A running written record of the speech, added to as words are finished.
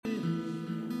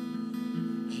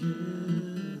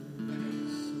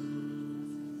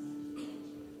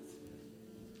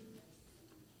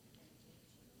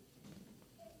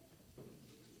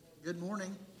Good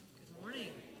morning. Good morning.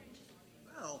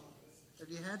 Well, have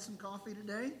you had some coffee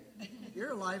today?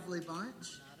 You're a lively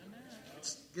bunch.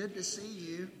 It's good to see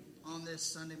you on this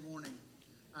Sunday morning.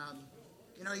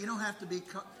 You don't have to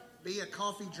be a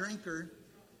coffee drinker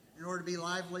in order to be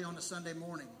lively on a Sunday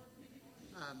morning.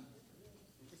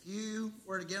 If you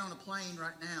were to get on a plane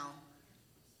right now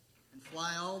and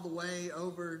fly all the way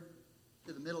over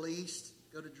to the Middle East,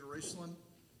 go to Jerusalem,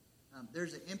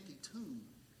 there's an empty tomb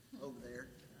over there,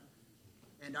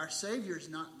 and our Savior's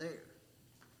not there.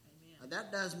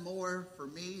 That does more for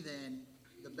me than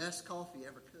the best coffee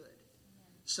ever could.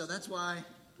 So that's why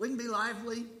we can be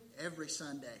lively every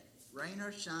Sunday. Rain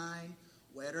or shine,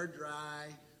 wet or dry,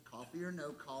 coffee or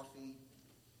no coffee.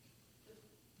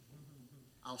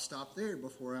 I'll stop there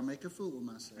before I make a fool of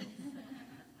myself.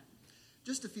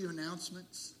 Just a few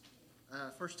announcements.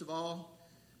 First of all,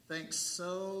 thanks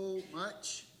so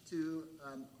much to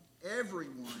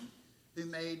everyone who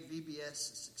made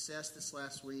VBS a success this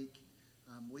last week.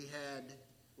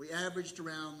 We averaged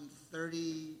around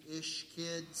 30-ish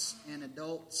kids and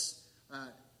adults,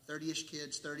 30-ish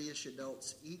kids, 30-ish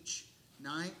adults each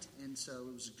night, and so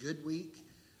it was a good week.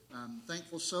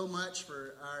 Thankful so much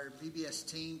for our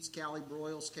VBS teams, Callie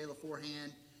Broyles, Kayla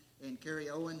Forehand, and Carrie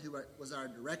Owen, who was our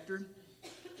director.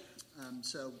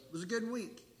 So it was a good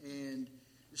week, and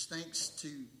just thanks to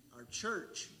our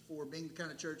church for being the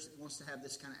kind of church that wants to have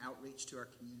this kind of outreach to our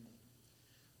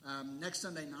community. Next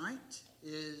Sunday night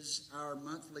is our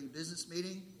monthly business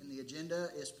meeting, and the agenda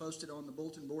is posted on the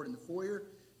bulletin board in the foyer.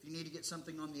 If you need to get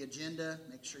something on the agenda,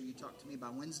 make sure you talk to me by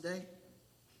Wednesday.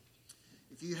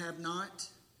 If you have not,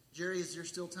 Jerry, is there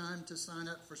still time to sign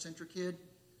up for CentraKid?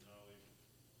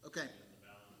 No, okay. The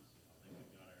balance, I think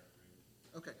we've got our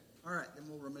agreement. Okay, all right, then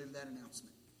we'll remove that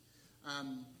announcement.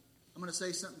 I'm going to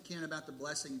say something, Ken, about the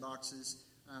blessing boxes.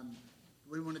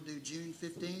 We want to do June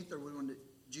 15th, or we want to do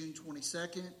June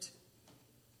 22nd?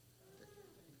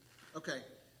 Okay.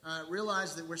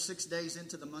 Realize that we're 6 days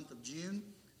into the month of June,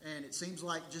 and it seems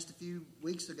like just a few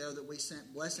weeks ago that we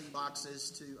sent blessing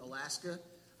boxes to Alaska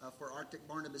for Arctic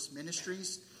Barnabas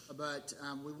Ministries, but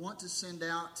we want to send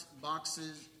out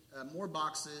boxes, more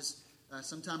boxes,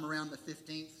 sometime around the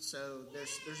 15th, so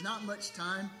there's not much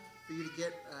time for you to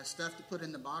get stuff to put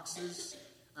in the boxes.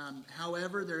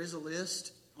 However, there is a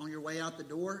list on your way out the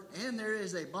door, and there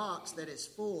is a box that is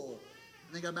full.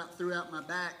 I think I about threw out my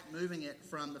back moving it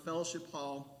from the fellowship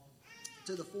hall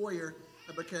to the foyer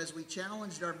because we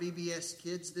challenged our VBS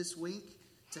kids this week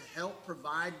to help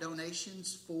provide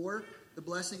donations for the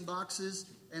blessing boxes.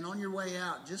 And on your way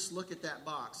out, just look at that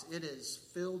box. It is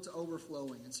filled to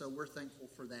overflowing, and so we're thankful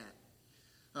for that.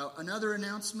 Another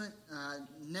announcement,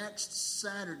 next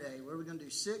Saturday, what are we going to do,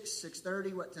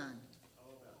 6:30, what time?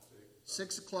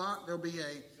 6 o'clock, there'll be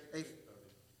a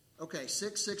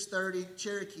 6:30,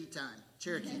 Cherokee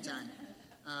time.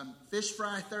 Fish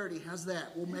fry 30, how's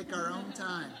that? We'll make our own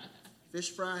time.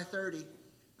 Fish fry 30,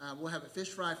 we'll have a fish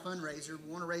fry fundraiser. We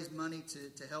want to raise money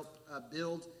to help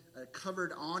build a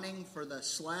covered awning for the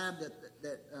slab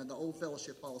that the old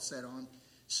fellowship hall sat on.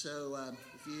 So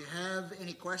if you have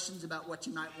any questions about what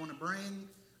you might want to bring,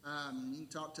 you can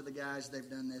talk to the guys. They've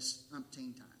done this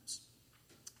umpteen times.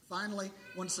 Finally,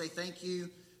 I want to say thank you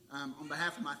on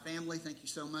behalf of my family. Thank you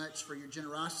so much for your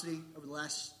generosity over the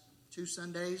last 2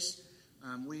 Sundays.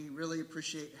 We really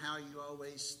appreciate how you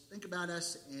always think about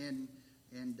us and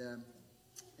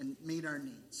meet our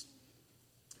needs.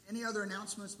 Any other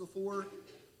announcements before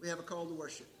we have a call to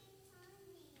worship?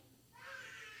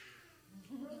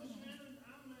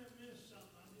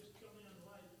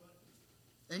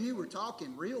 And you were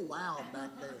talking real loud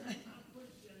back there.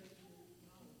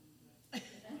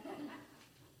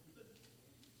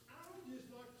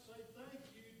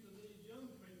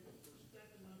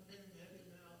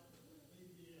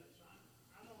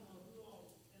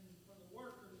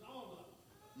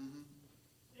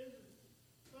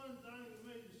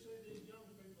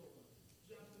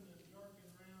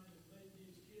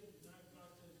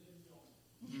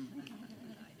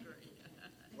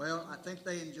 Well, I think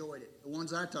they enjoyed it. The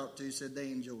ones I talked to said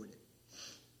they enjoyed it.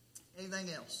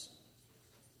 Anything else?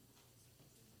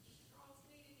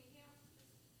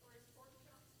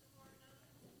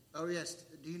 Oh, yes.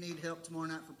 Do you need help tomorrow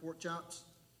night for pork chops?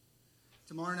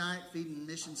 Tomorrow night, feeding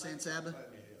Mission San Saba?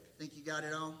 Think you got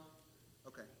it all?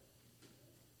 Okay.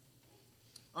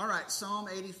 All right, Psalm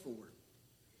 84.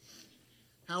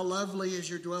 How lovely is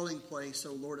your dwelling place,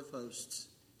 O Lord of hosts.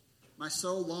 My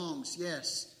soul longs,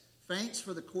 yes, faints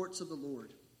for the courts of the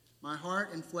Lord. My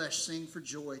heart and flesh sing for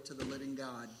joy to the living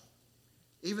God.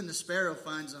 Even the sparrow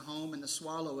finds a home, and the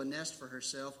swallow a nest for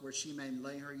herself where she may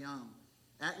lay her young.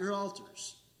 At your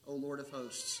altars, O Lord of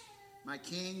hosts. my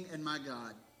King and my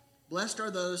God. Blessed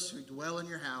are those who dwell in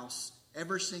your house,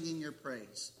 ever singing your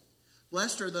praise.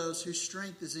 Blessed are those whose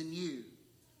strength is in you,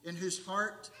 in whose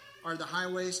heart are the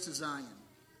highways to Zion.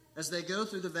 As they go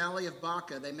through the valley of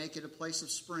Baca, they make it a place of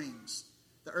springs.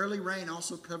 The early rain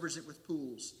also covers it with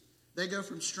pools. They go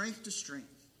from strength to strength.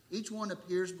 Each one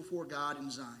appears before God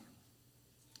in Zion.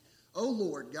 O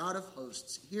Lord, God of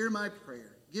hosts, hear my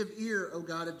prayer. Give ear, O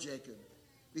God of Jacob.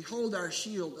 Behold our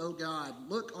shield, O God.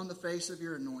 Look on the face of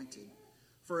your anointed.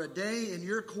 For a day in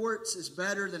your courts is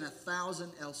better than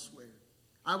 1,000 elsewhere.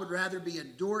 I would rather be a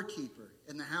doorkeeper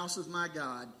in the house of my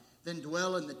God than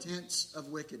dwell in the tents of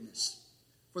wickedness.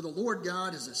 For the Lord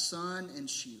God is a sun and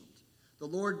shield. The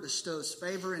Lord bestows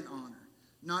favor and honor.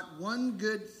 Not one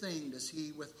good thing does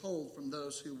he withhold from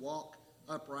those who walk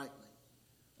uprightly.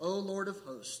 O Lord of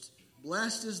hosts,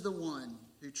 blessed is the one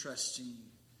who trusts in you.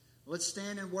 Let's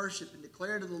stand and worship and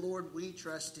declare to the Lord, we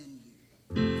trust in you.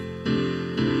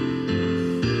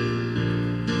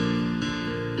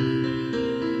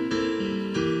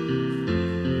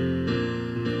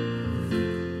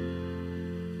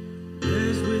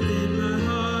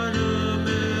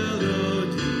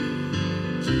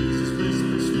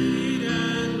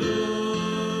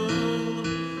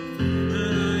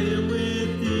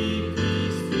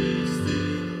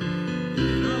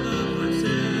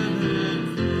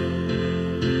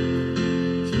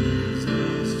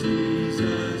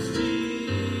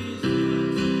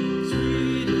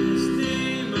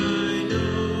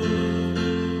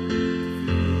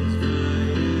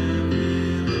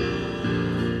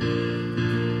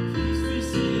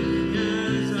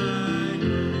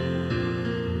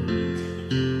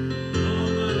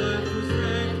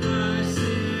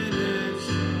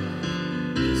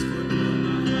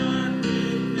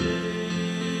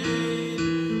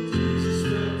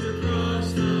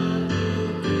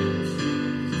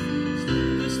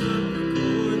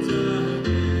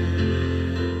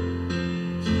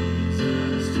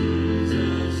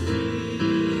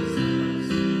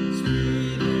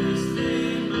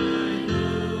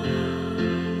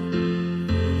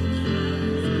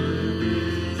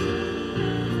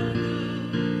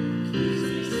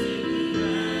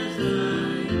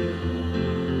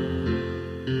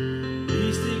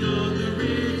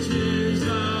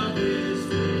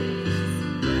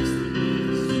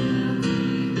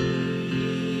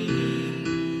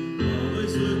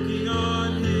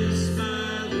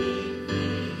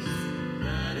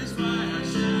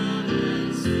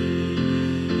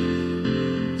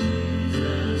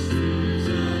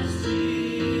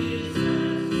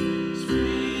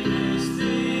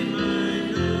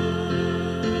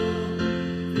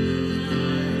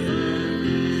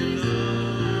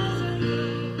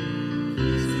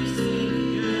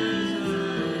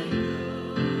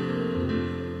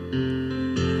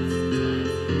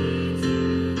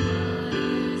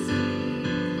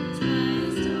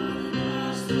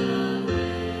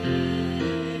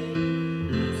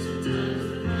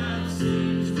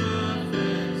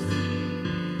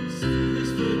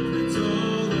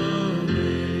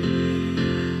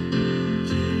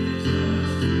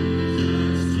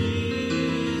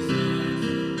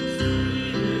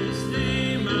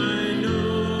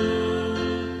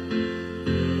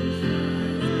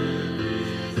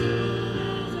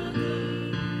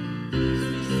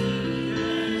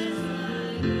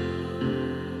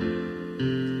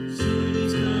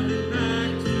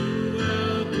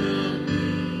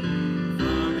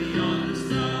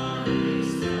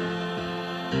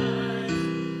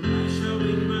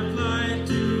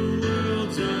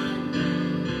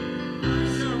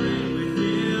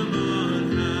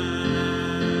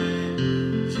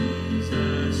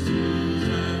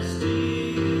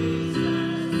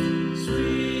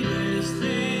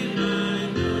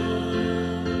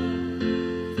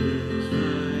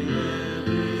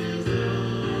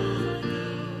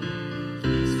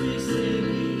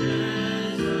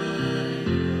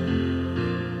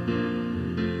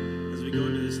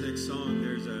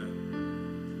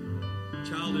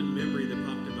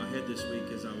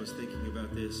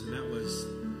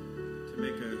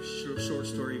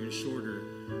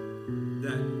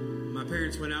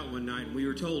 Went out one night and we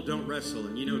were told don't wrestle,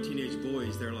 and you know teenage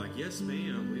boys, they're like, yes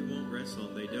ma'am, we won't wrestle,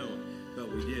 and they don't,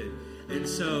 but we did. And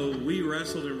so we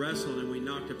wrestled and we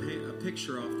knocked a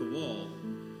picture off the wall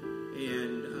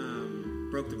and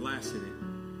broke the glass in it,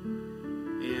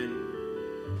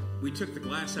 and we took the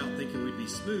glass out thinking we'd be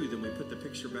smooth, and we put the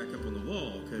picture back up on the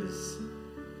wall because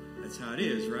that's how it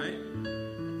is, right?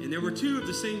 And there were two of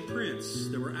the same prints.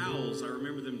 There were owls. I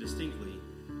remember them distinctly.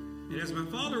 And as my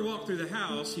father walked through the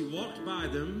house, he walked by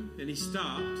them, and he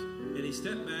stopped, and he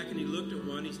stepped back, and he looked at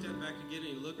one, he stepped back again,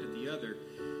 and he looked at the other.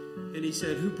 And he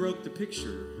said, "Who broke the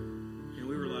picture?" And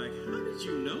we were like, "How did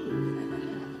you know?"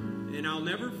 And I'll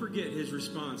never forget his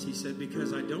response. He said,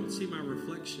 "Because I don't see my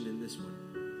reflection in this one."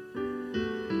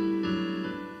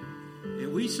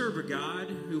 And we serve a God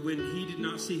who, when he did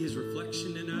not see his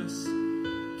reflection in us,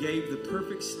 gave the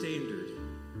perfect standard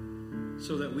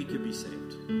so that we could be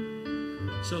saved.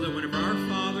 So that whenever our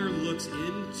Father looks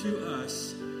into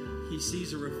us, he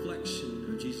sees a reflection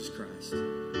of Jesus Christ.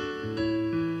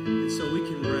 And so we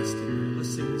can rest in him. Let's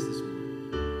sing this morning.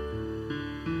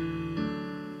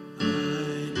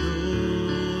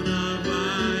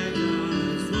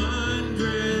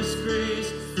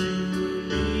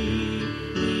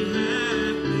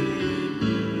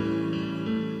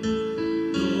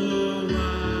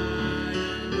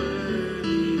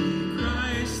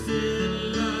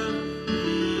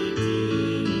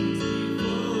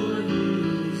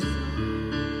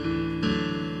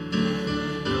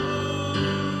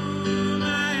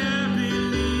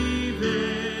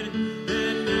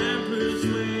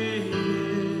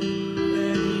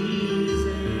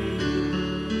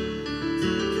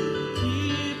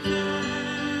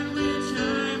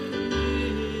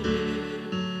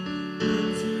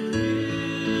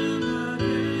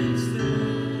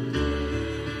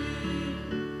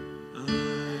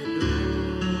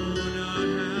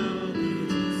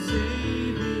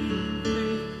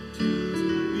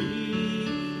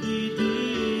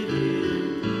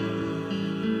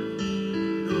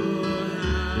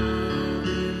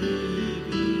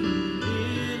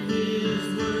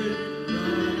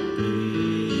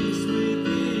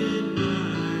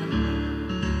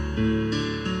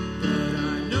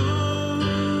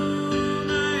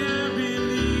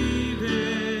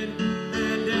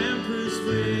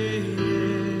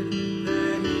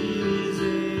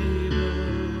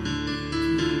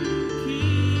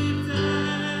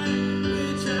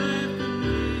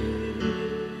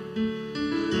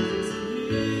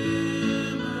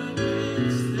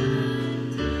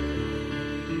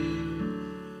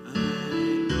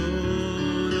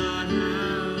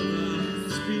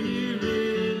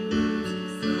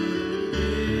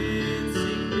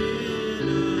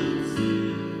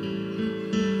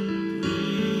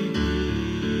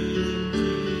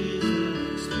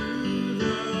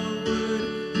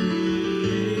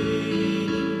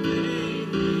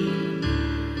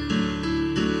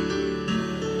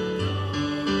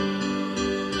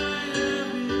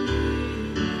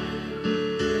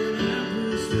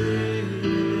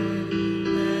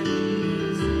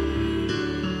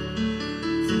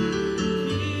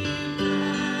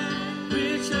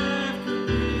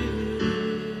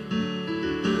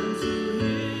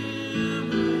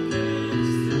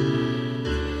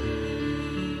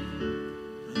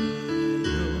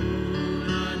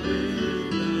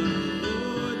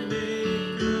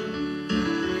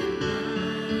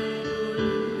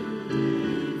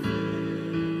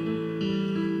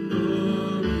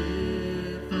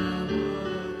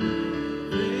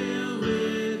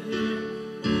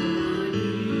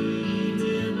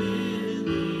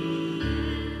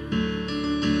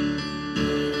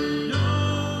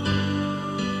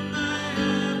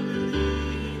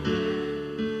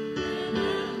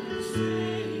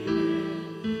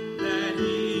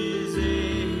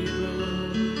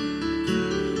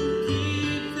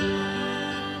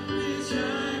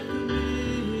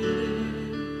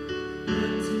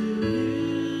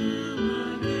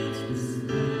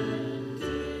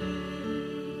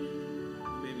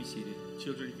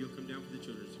 Children, if you'll come down for the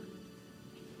children's room.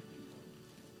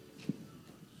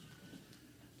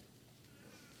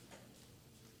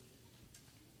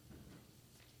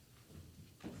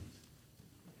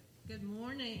 Good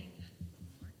morning.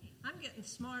 I'm getting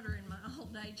smarter in my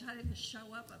old age. I didn't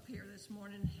show up here this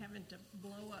morning having to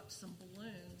blow up some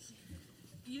balloons.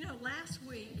 You know, last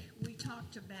week we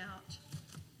talked about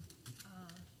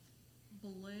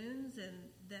balloons and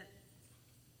that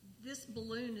this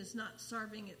balloon is not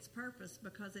serving its purpose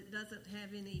because it doesn't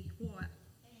have any what?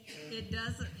 It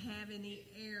doesn't have any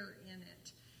air in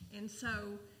it. And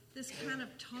so this kind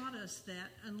of taught us that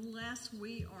unless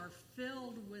we are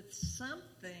filled with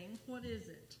something, what is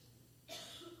it?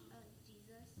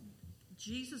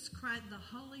 Jesus Christ,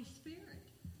 the Holy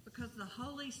Spirit. Because the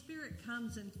Holy Spirit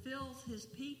comes and fills his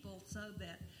people so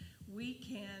that we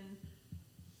can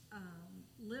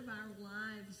live our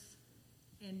lives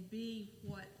and be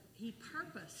what he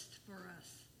purposed for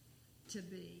us to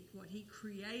be, what he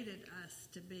created us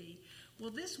to be.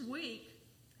 Well, this week,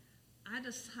 I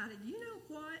decided, you know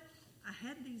what? I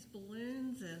had these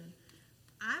balloons, and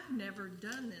I've never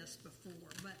done this before,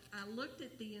 but I looked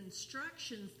at the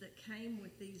instructions that came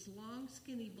with these long,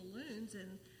 skinny balloons,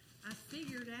 and I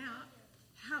figured out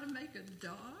how to make a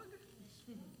dog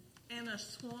and a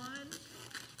swan.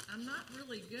 I'm not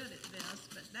really good at this,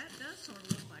 but that does sort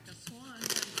of look like a swan,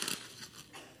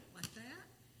 like that.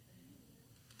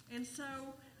 And so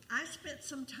I spent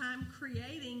some time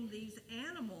creating these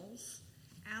animals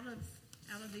out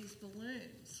of these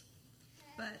balloons.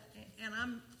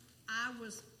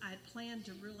 I had planned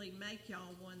to really make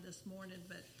y'all one this morning,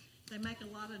 but they make a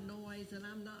lot of noise, and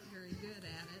I'm not very good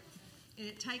at it, and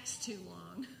it takes too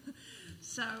long.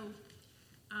 So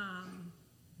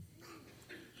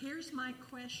here's my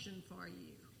question for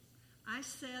you. I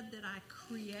said that I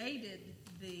created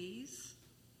these,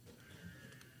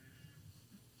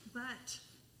 but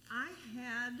I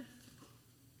had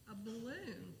a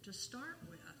balloon to start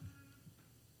with,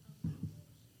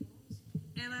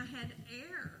 and I had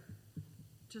air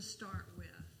to start with.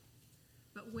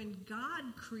 But when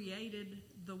God created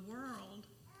the world,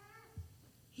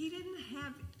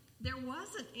 there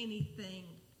wasn't anything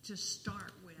to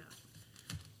start with.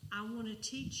 I want to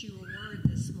teach you a word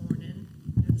this morning.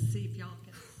 Let's see if y'all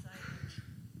can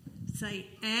say it.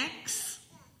 Say X.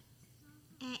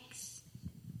 X.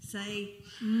 Say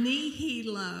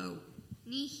nihilo.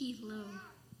 Nihilo.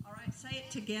 All right, say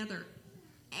it together.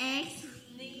 X.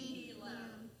 Nihilo.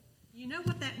 You know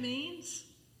what that means?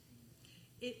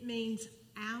 It means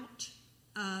out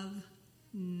of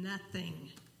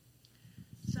nothing.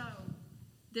 So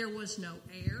there was no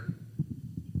air.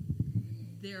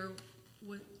 There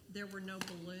were no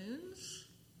balloons.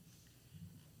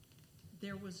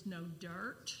 There was no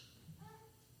dirt.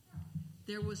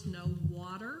 There was no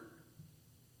water.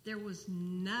 There was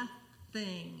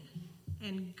nothing.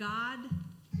 And God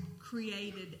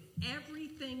created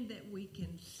everything that we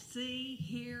can see,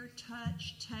 hear,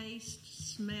 touch,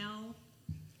 taste, smell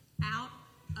out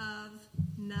of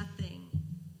nothing.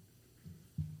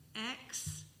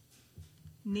 Ex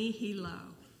nihilo.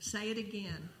 Say it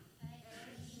again.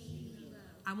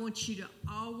 I want you to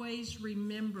always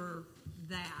remember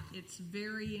that. It's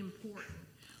very important.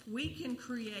 We can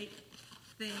create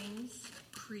things,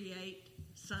 create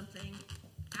something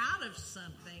out of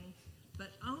something,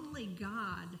 but only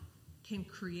God can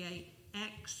create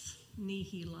ex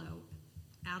nihilo,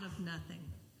 out of nothing.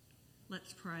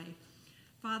 Let's pray.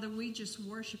 Father, we just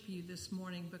worship you this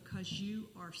morning because you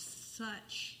are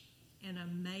such an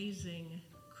amazing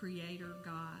creator,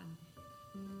 God.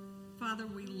 Father,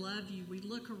 we love you. We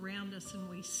look around us and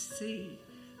we see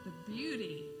the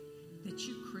beauty that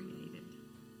you created.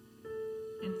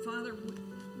 And Father,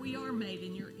 we are made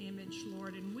in your image,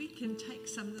 Lord, and we can take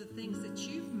some of the things that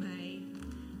you've made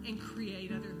and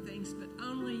create other things, but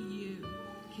only you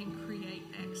can create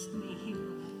ex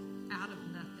nihilo, out of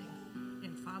nothing.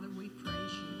 And Father, we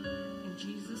praise you. In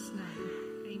Jesus' name,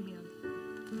 amen.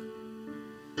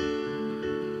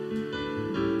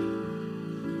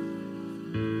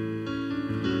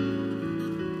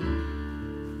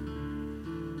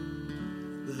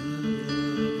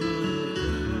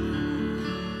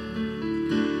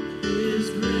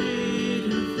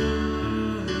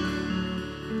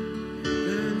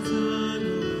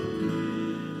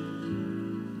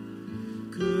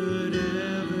 Could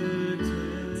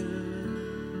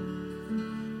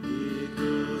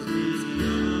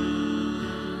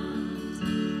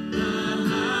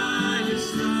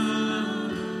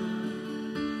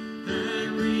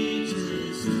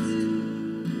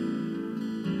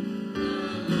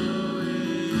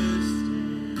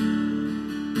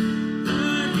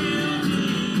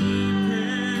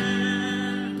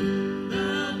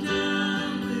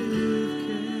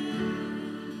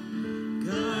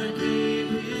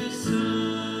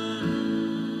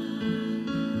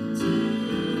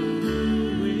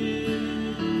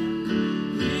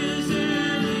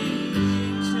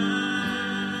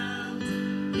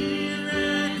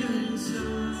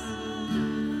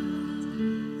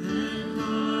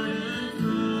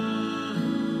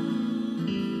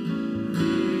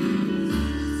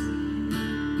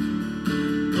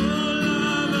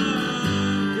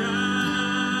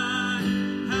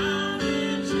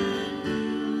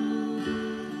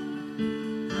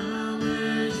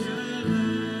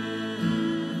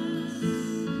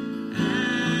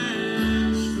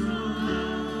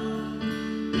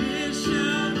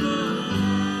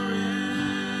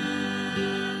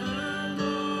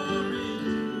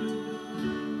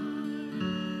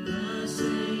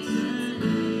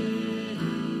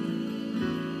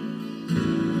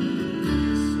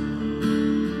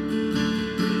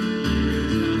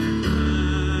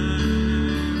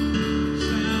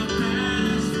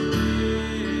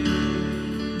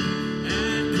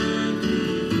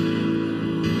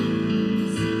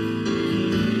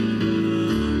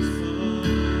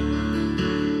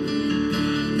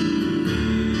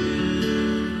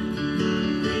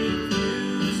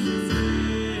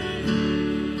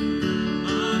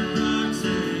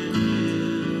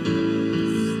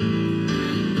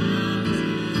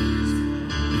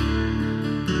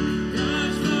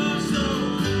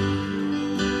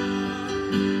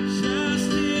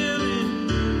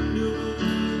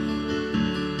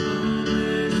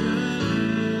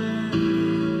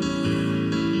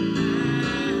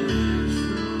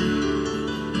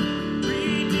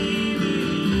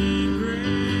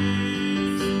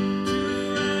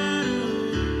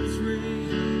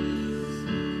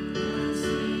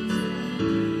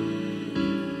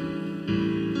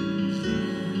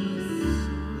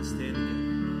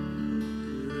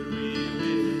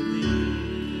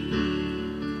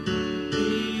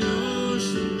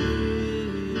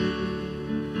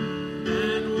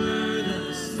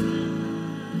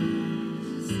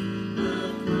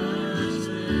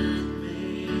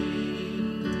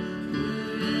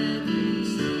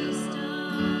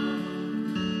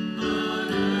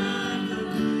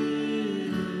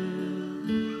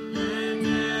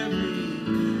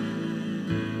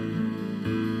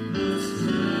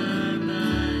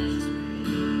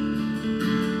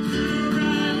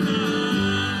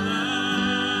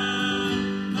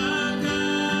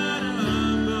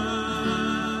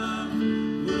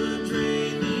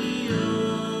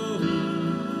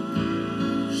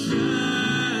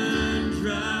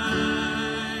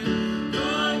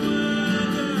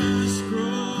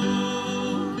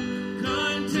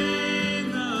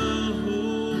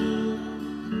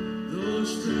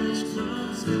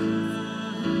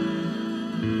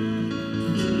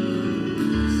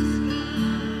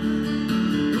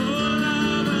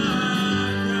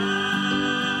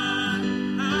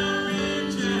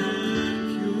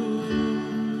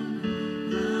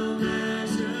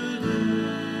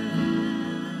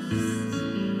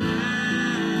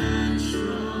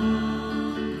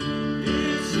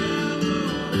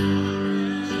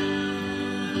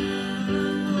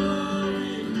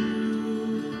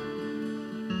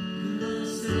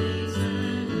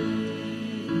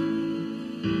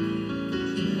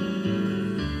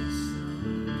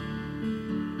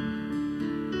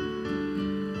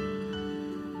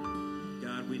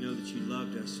know that you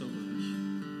loved us so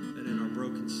much that in our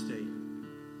broken state,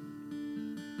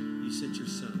 you sent your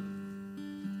Son.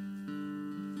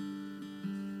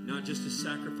 Not just to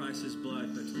sacrifice his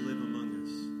blood, but to live among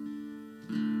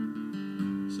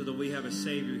us. So that we have a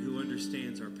Savior who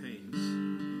understands our pains.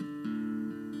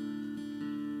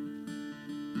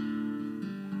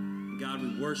 God,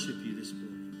 we worship you this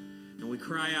morning. And we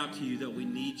cry out to you that we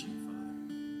need you, Father.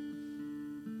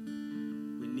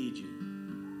 We need you.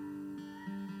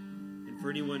 And for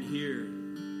anyone here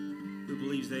who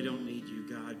believes they don't need you,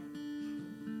 God,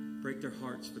 break their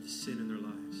hearts for the sin in their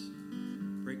lives.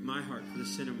 Break my heart for the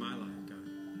sin of my life, God.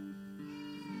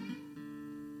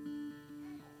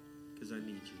 Because I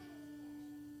need you.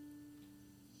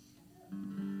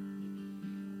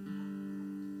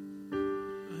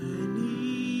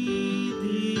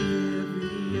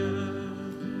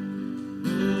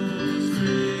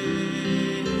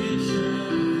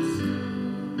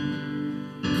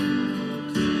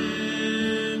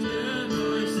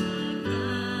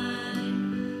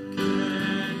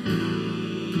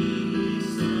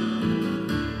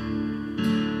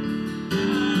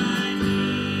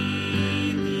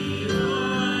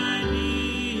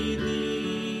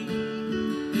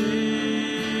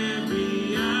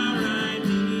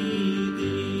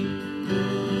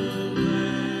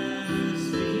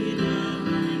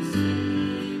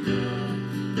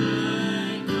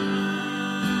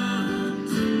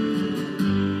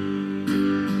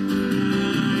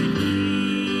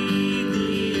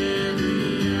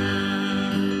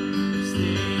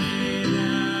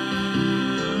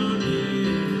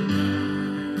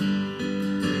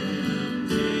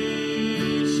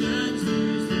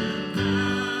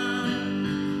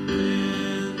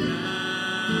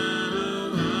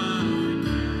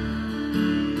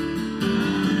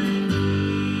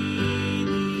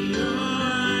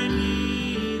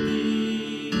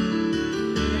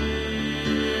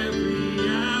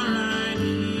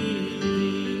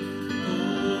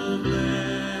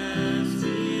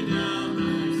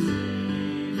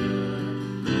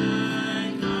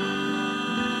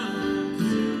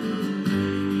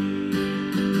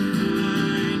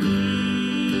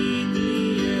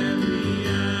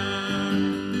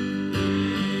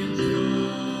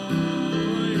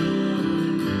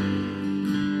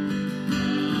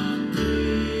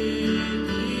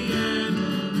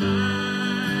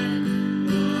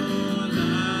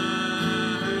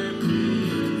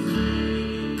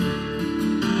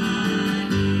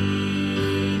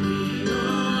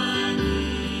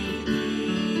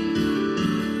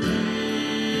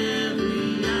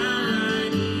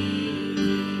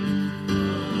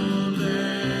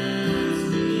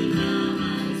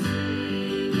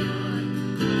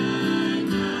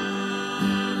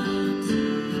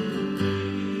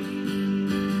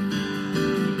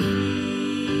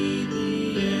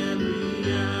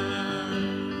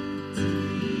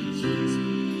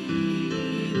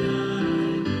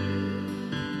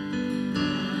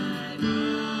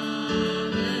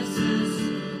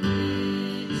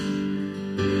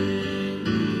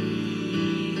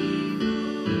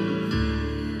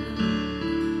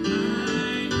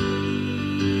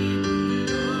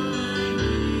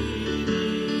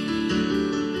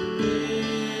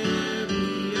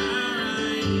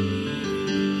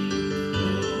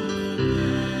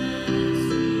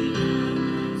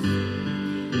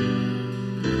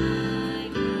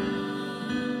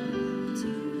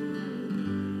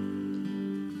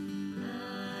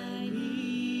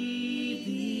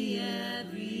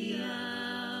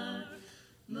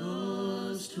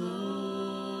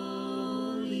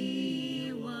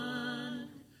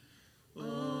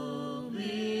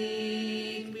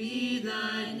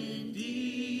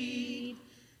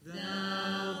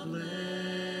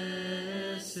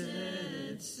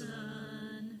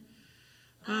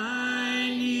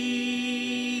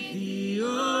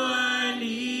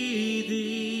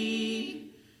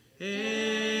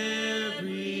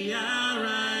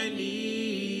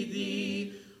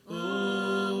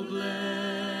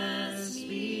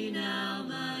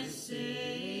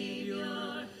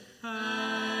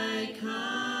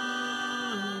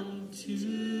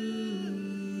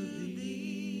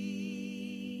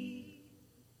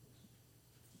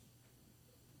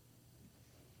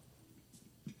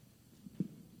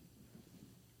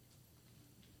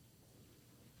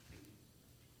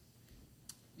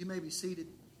 You may be seated.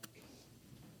 If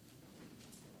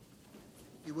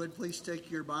you would, please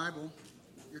take your Bible,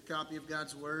 your copy of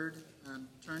God's Word,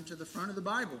 turn to the front of the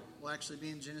Bible. We'll actually be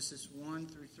in Genesis 1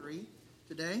 through 3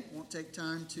 today. Won't take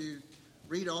time to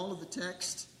read all of the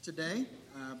text today,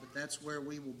 but that's where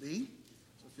we will be.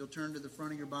 So if you'll turn to the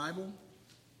front of your Bible,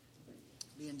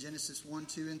 be in Genesis 1,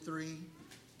 2, and 3.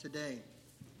 today.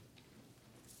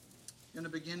 I'm going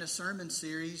to begin a sermon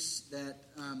series that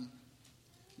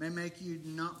may make you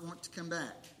not want to come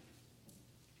back.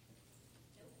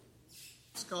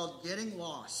 It's called Getting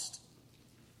Lost,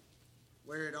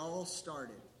 where it all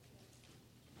started.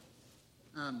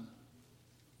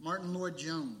 Martin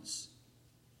Lloyd-Jones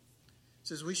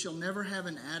says, "We shall never have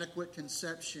an adequate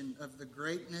conception of the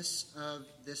greatness of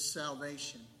this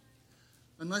salvation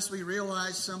unless we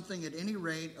realize something at any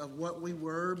rate of what we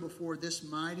were before this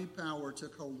mighty power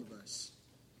took hold of us.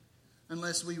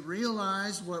 Unless we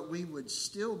realize what we would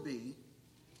still be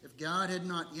if God had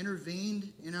not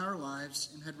intervened in our lives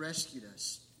and had rescued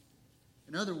us.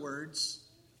 In other words,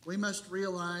 we must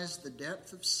realize the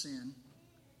depth of sin,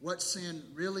 what sin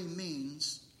really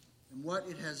means, and what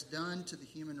it has done to the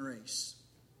human race."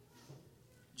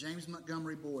 James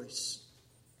Montgomery Boyce.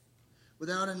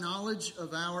 "Without a knowledge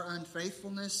of our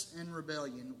unfaithfulness and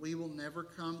rebellion, we will never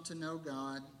come to know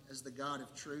God as the God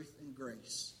of truth and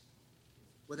grace.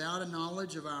 Without a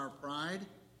knowledge of our pride,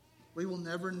 we will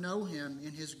never know Him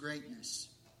in His greatness,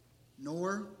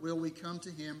 nor will we come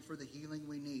to Him for the healing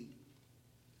we need.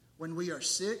 When we are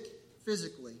sick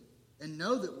physically and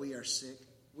know that we are sick,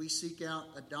 we seek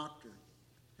out a doctor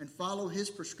and follow his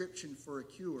prescription for a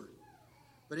cure.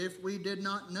 But if we did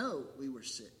not know we were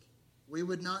sick, we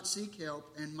would not seek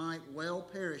help and might well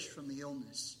perish from the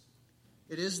illness.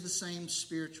 It is the same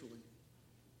spiritually.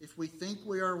 If we think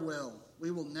we are well, we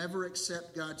will never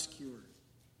accept God's cure.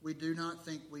 We do not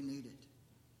think we need it.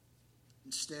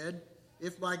 Instead,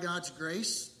 if by God's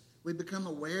grace we become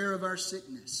aware of our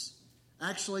sickness,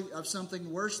 actually of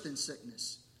something worse than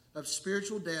sickness, of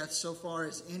spiritual death so far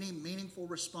as any meaningful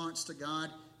response to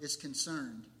God is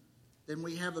concerned, then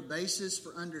we have a basis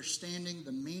for understanding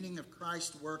the meaning of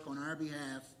Christ's work on our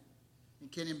behalf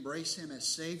and can embrace Him as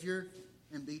Savior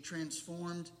and be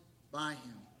transformed by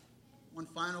Him." One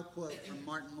final quote from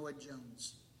Martin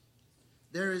Lloyd-Jones.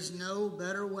 "There is no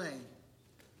better way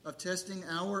of testing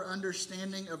our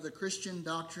understanding of the Christian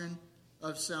doctrine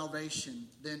of salvation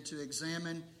than to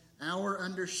examine our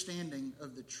understanding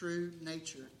of the true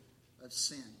nature of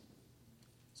sin."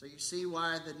 So you see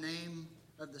why the name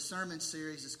of the sermon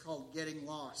series is called Getting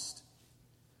Lost.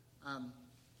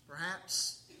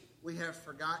 Perhaps we have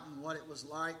forgotten what it was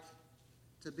like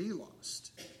to be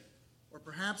lost. Or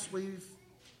perhaps we've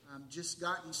just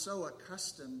gotten so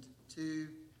accustomed to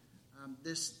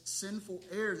this sinful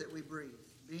air that we breathe,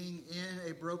 being in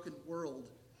a broken world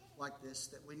like this,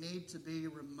 that we need to be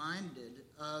reminded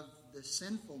of the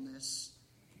sinfulness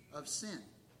of sin.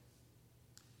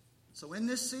 So in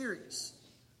this series,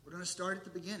 we're going to start at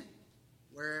the beginning,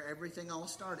 where everything all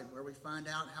started, where we find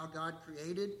out how God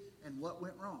created and what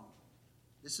went wrong.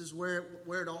 This is where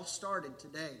it all started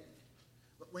today.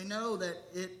 But we know that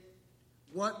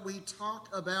what we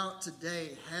talk about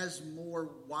today has more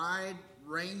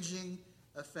wide-ranging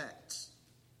effects.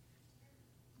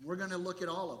 We're going to look at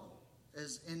all of them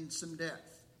as in some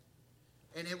depth.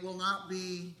 And it will not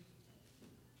be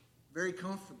very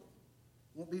comfortable.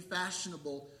 It won't be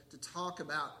fashionable to talk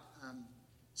about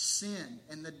sin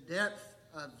and the depth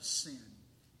of sin.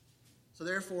 So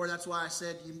therefore, that's why I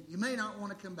said you may not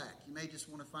want to come back. You may just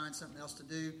want to find something else to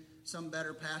do, some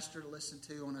better pastor to listen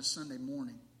to on a Sunday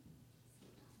morning.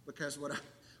 Because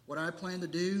what I plan to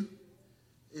do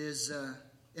is,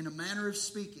 in a manner of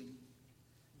speaking,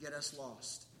 get us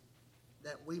lost,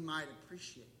 that we might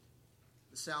appreciate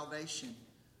the salvation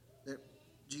that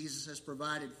Jesus has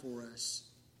provided for us.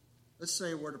 Let's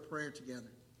say a word of prayer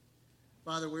together.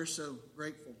 Father, we're so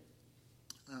grateful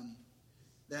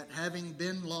that having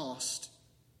been lost,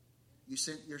 you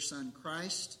sent your Son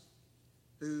Christ,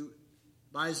 who,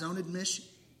 by his own admission,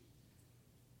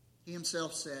 he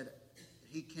himself said that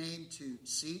he came to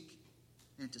seek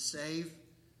and to save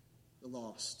the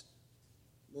lost.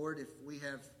 Lord, if we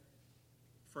have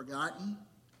forgotten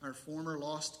our former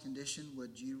lost condition,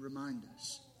 would you remind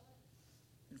us?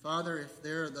 And Father, if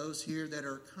there are those here that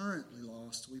are currently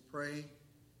lost, we pray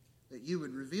that you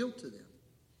would reveal to them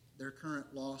their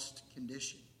current lost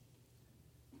condition,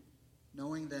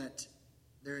 knowing that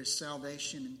there is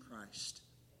salvation in Christ.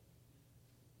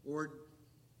 Lord,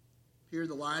 hear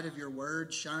the light of your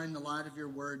word, shine the light of your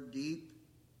word deep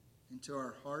into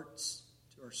our hearts,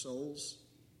 to our souls.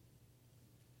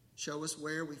 Show us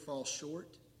where we fall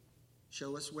short.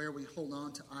 Show us where we hold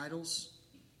on to idols,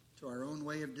 to our own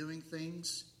way of doing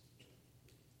things.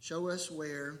 Show us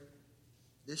where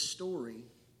this story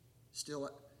still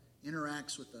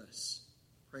interacts with us.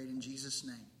 Prayed in Jesus'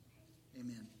 name.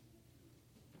 Amen.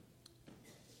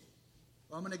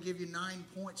 Well, I'm going to give you 9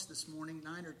 points this morning,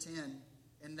 9 or 10,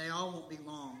 and they all won't be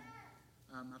long.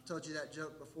 I've told you that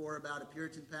joke before about a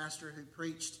Puritan pastor who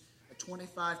preached a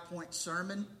 25-point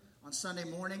sermon on Sunday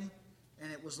morning,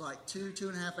 and it was like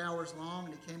 2.5 hours long,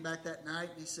 and he came back that night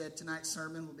and he said, tonight's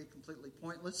sermon will be completely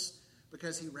pointless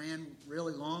because he ran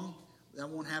really long. That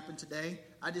won't happen today.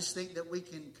 I just think that we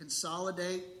can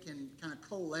consolidate, can kind of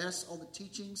coalesce all the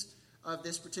teachings of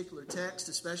this particular text,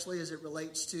 especially as it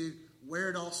relates to where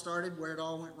it all started, where it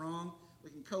all went wrong. We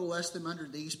can coalesce them under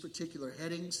these particular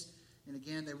headings. And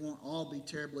again, they won't all be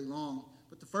terribly long.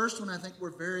 But the first one I think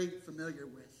we're very familiar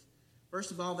with.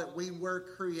 First of all, that we were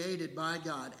created by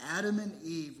God. Adam and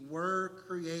Eve were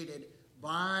created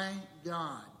by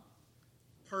God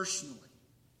personally.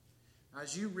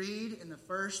 As you read in the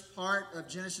first part of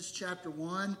Genesis chapter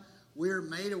 1, we're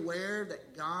made aware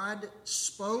that God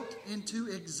spoke into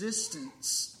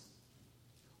existence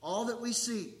all that we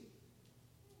see.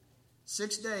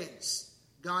 6 days,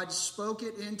 God spoke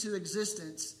it into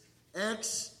existence,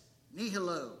 ex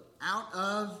nihilo, out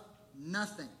of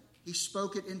nothing. He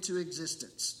spoke it into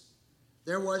existence.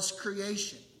 There was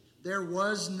creation. There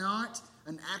was not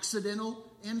an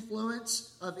accidental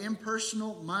influence of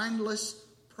impersonal, mindless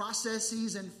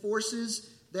processes and forces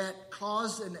that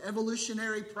caused an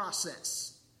evolutionary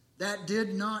process. That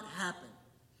did not happen.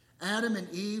 Adam and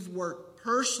Eve were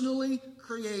personally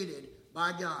created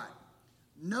by God.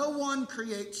 No one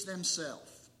creates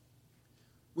themselves.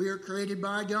 We are created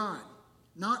by God,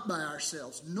 not by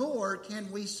ourselves, nor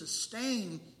can we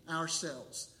sustain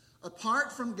ourselves.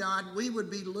 Apart from God, we would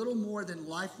be little more than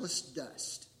lifeless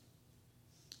dust.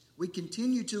 We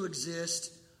continue to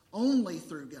exist only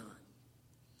through God.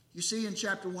 You see in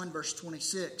chapter 1, verse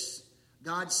 26,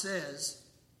 God says,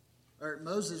 or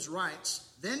Moses writes,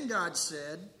 "Then God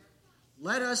said,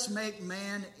 let us make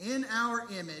man in our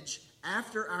image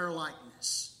after our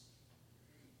likeness."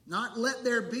 Not let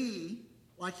there be,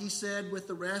 like he said with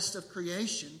the rest of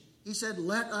creation. He said,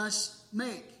 let us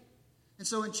make. And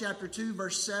so in chapter 2,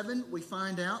 verse 7, we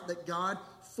find out that God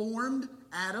formed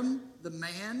Adam, the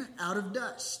man, out of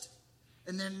dust.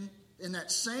 And then in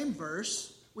that same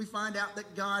verse, we find out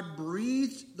that God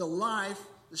breathed the life,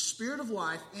 the spirit of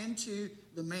life, into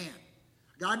the man.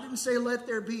 God didn't say, let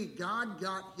there be. God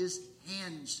got his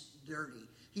hands dirty.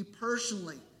 He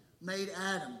personally made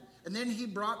Adam. And then he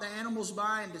brought the animals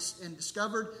by and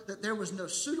discovered that there was no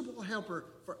suitable helper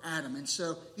for Adam. And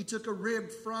so he took a rib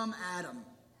from Adam.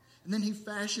 And then he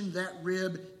fashioned that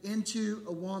rib into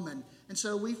a woman. And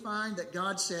so we find that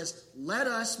God says, let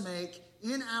us make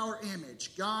in our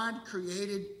image. God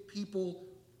created people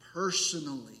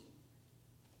personally.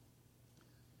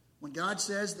 When God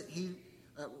says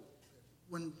that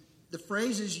when the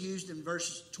phrase is used in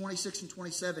verses 26 and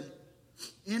 27,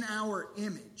 in our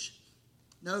image,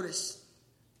 notice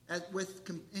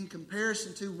in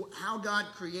comparison to how God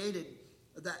created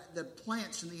the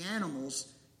plants and the animals,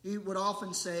 he would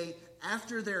often say,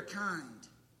 after their kind.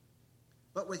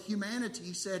 But with humanity,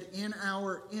 he said, in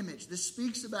our image. This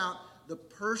speaks about the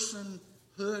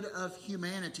personhood of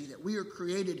humanity, that we are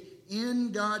created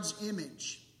in God's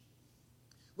image.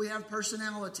 We have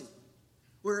personality.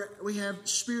 We have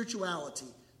spirituality,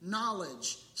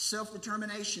 knowledge,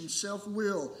 self-determination,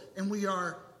 self-will, and we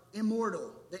are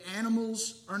immortal. The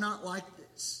animals are not like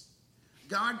this.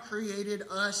 God created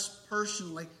us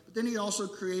personally, but then he also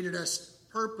created us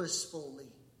purposefully.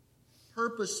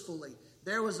 Purposefully.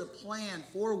 There was a plan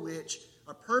for which,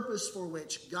 a purpose for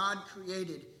which God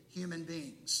created human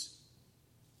beings.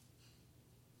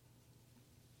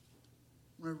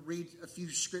 I'm going to read a few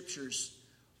scriptures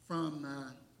from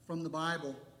the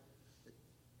Bible that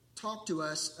talk to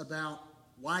us about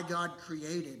why God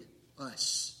created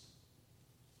us.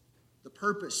 The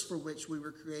purpose for which we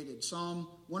were created. Psalm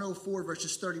 104,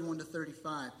 verses 31 to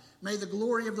 35. May the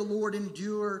glory of the Lord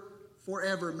endure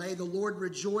forever. May the Lord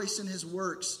rejoice in his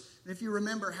works. And if you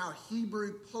remember how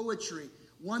Hebrew poetry,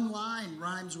 one line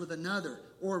rhymes with another,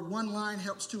 or one line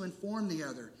helps to inform the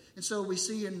other. And so we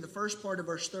see in the first part of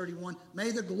verse 31,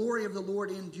 may the glory of the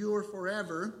Lord endure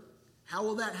forever. How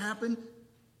will that happen?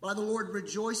 By the Lord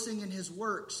rejoicing in his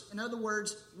works. In other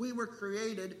words, we were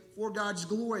created for God's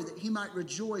glory, that he might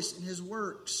rejoice in his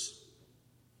works.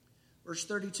 Verse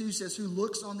 32 says, who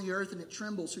looks on the earth and it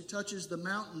trembles, who touches the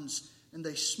mountains and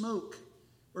they smoke.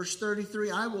 Verse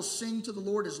 33, I will sing to the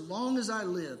Lord as long as I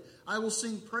live. I will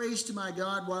sing praise to my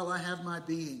God while I have my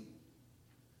being.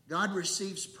 God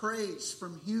receives praise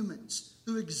from humans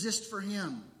who exist for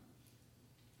him.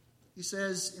 He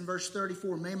says in verse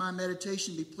 34, may my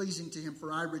meditation be pleasing to him,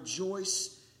 for I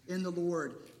rejoice in the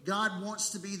Lord. God wants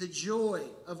to be the joy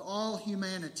of all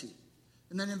humanity.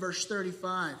 And then in verse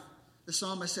 35, the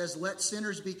psalmist says, let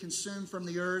sinners be consumed from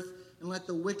the earth. and let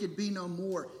the wicked be no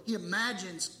more. He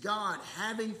imagines God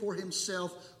having for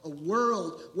himself a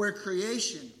world where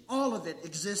creation, all of it,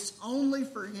 exists only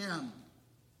for him.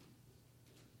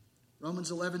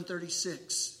 Romans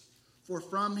 11:36. For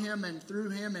from him and through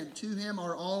him and to him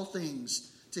are all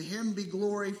things. To him be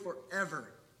glory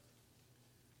forever.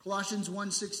 Colossians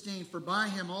 1:16. For by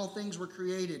him all things were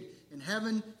created, in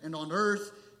heaven and on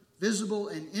earth, visible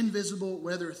and invisible,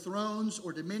 whether thrones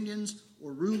or dominions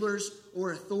or rulers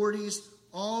or authorities,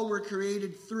 all were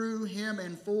created through him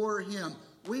and for him.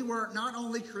 We were not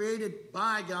only created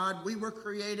by God, we were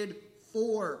created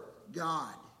for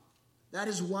God. That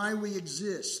is why we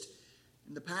exist.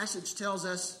 And the passage tells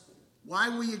us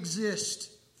why we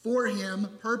exist: for him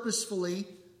purposefully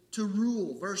to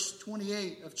rule. Verse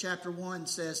 28 of chapter 1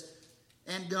 says,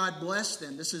 and God blessed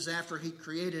them. This is after he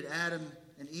created Adam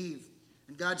and Eve.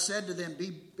 And God said to them,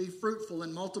 be fruitful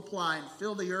and multiply and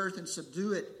fill the earth and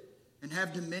subdue it and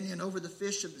have dominion over the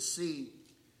fish of the sea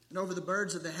and over the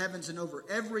birds of the heavens and over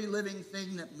every living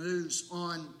thing that moves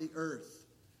on the earth.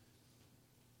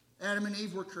 Adam and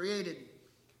Eve were created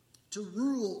to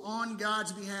rule on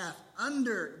God's behalf,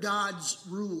 under God's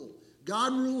rule.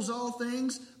 God rules all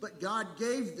things, but God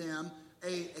gave them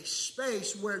a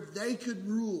space where they could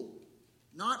rule,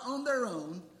 not on their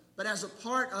own, but as a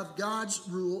part of God's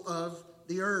rule of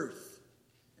the earth.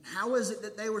 And how is it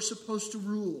that they were supposed to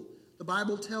rule? The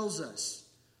Bible tells us.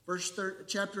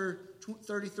 Chapter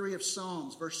 33 of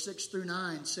Psalms, verse 6 through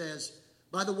 9 says,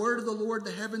 by the word of the Lord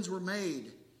the heavens were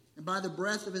made, and by the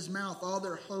breath of his mouth all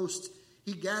their hosts.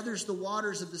 He gathers the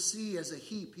waters of the sea as a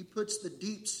heap. He puts the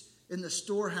deeps in the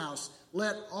storehouse.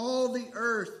 Let all the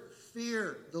earth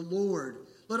fear the Lord.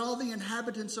 Let all the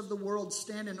inhabitants of the world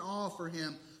stand in awe for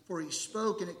him. For he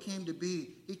spoke and it came to be.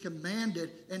 He commanded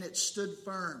and it stood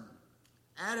firm.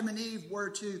 Adam and Eve were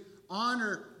to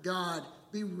honor God,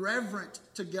 be reverent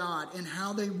to God in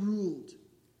how they ruled.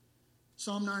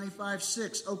 Psalm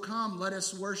 95:6. O come, let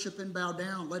us worship and bow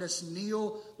down. Let us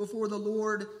kneel before the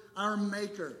Lord our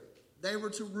Maker. They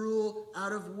were to rule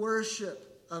out of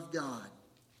worship of God.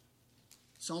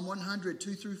 Psalm 100,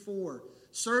 2 through 4.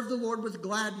 Serve the Lord with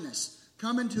gladness.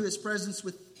 Come into his presence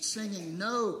with singing.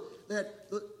 Know that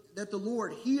the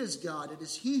Lord, he is God. It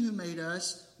is he who made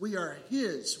us. We are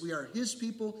his. We are his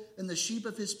people and the sheep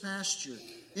of his pasture.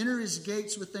 Enter his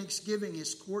gates with thanksgiving,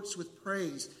 his courts with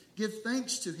praise. Give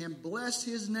thanks to him. Bless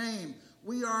his name.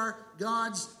 We are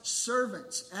God's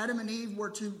servants. Adam and Eve were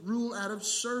to rule out of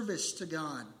service to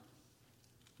God.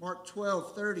 Mark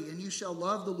 12:30, and you shall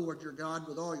love the Lord your God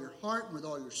with all your heart, and with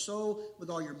all your soul, with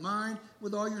all your mind,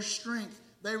 with all your strength.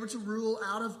 They were to rule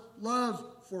out of love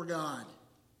for God.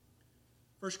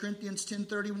 1 Corinthians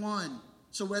 10:31,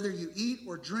 so whether you eat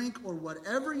or drink or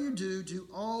whatever you do, do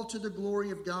all to the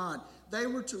glory of God. They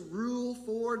were to rule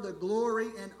for the glory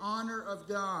and honor of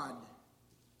God.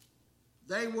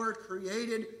 They were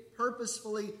created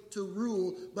purposefully to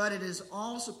rule, but it is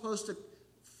all supposed to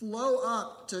flow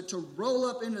up, to roll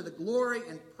up into the glory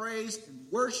and praise and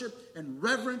worship and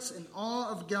reverence and awe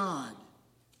of God.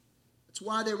 That's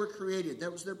why they were created.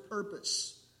 That was their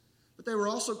purpose. But they were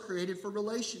also created for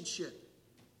relationship.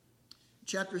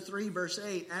 Chapter 3, verse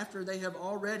 8, after they have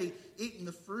already eaten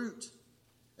the fruit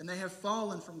and they have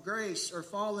fallen from grace or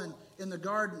fallen in the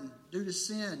garden due to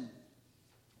sin.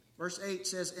 Verse 8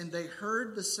 says, and they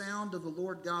heard the sound of the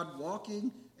Lord God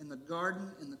walking in the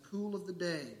garden in the cool of the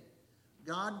day.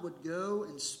 God would go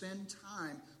and spend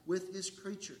time with his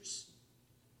creatures.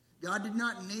 God did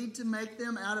not need to make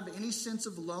them out of any sense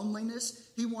of loneliness.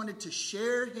 He wanted to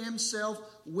share himself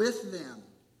with them.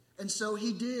 And so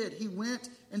he did. He went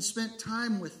and spent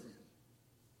time with them.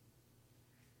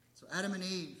 So Adam and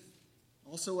Eve,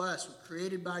 also us, were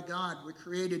created by God. We're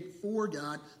created for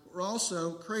God. We're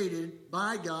also created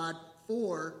by God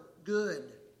for good.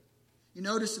 You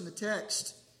notice in the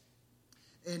text,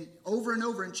 and over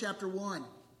in chapter 1,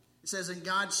 it says, and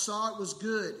God saw it was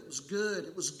good, it was good,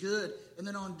 it was good. And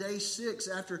then on day 6,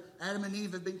 after Adam and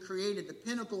Eve have been created, the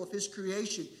pinnacle of his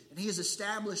creation, and he has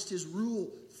established his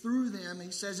rule through them, he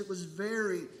says it was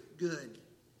very good.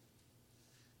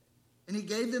 And he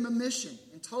gave them a mission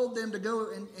and told them to go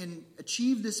and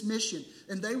achieve this mission.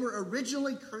 And they were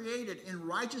originally created in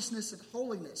righteousness and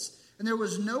holiness. And there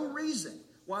was no reason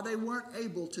why they weren't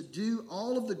able to do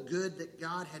all of the good that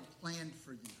God had planned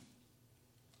for them.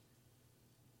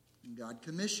 And God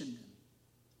commissioned them.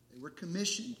 They were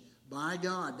commissioned by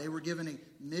God. They were given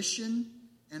a mission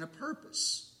and a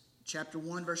purpose. Chapter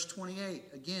 1, verse 28,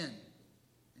 again.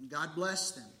 And God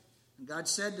blessed them. And God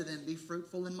said to them, be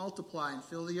fruitful and multiply and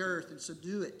fill the earth and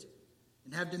subdue it.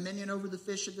 And have dominion over the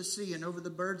fish of the sea and over the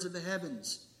birds of the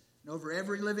heavens and over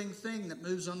every living thing that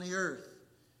moves on the earth.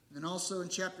 And then also in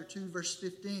chapter 2, verse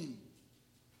 15,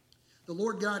 the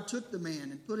Lord God took the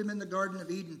man and put him in the Garden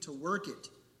of Eden to work it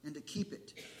and to keep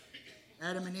it.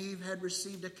 Adam and Eve had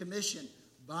received a commission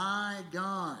by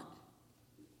God.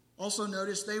 Also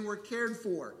notice they were cared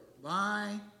for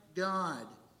by God.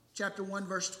 Chapter 1,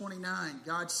 verse 29,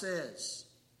 God says,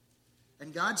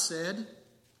 "And God said,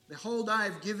 Behold, I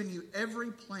have given you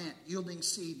every plant yielding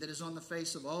seed that is on the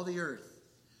face of all the earth,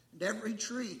 and every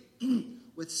tree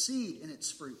with seed in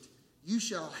its fruit. You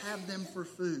shall have them for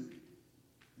food."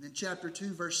 And then chapter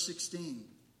 2, verse 16,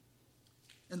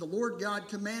 "And the Lord God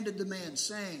commanded the man,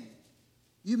 saying,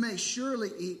 You may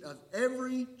surely eat of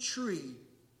every tree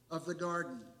of the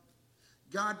garden."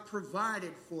 God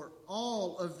provided for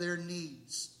all of their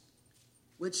needs,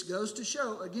 which goes to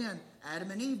show, again,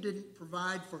 Adam and Eve didn't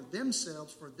provide for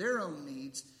themselves, for their own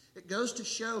needs. It goes to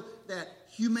show that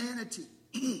humanity,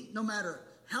 no matter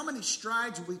how many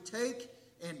strides we take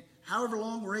and however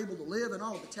long we're able to live and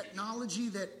all the technology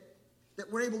that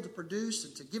we're able to produce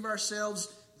and to give ourselves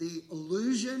the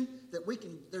illusion that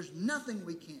there's nothing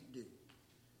we can't do.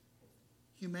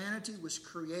 Humanity was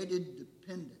created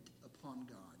dependent upon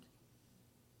God.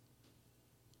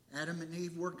 Adam and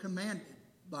Eve were commanded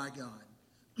by God.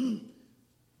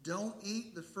 Don't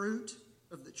eat the fruit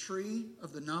of the tree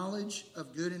of the knowledge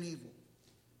of good and evil.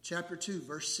 Chapter 2,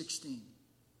 verse 16.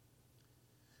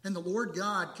 "And the Lord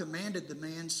God commanded the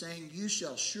man, saying, You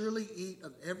shall surely eat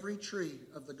of every tree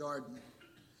of the garden,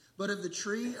 but of the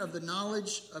tree of the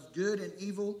knowledge of good and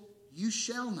evil you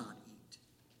shall not eat."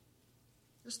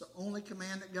 That's the only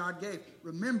command that God gave.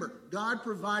 Remember, God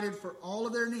provided for all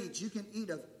of their needs. You can eat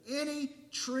of any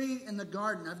tree in the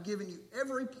garden. I've given you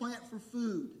every plant for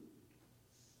food.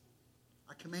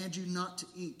 I command you not to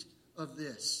eat of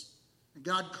this. And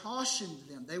God cautioned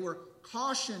them. They were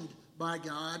cautioned by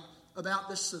God about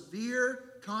the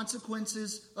severe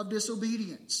consequences of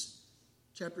disobedience.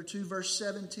 Chapter 2, verse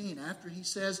 17, after he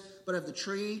says, "But of the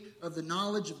tree of the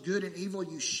knowledge of good and evil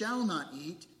you shall not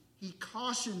eat," he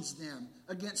cautions them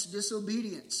against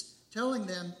disobedience, telling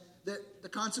them that the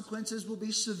consequences will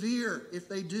be severe if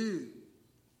they do.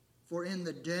 "For in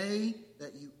the day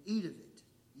that you eat of it,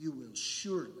 you will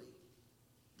surely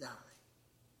die."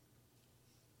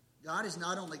 God has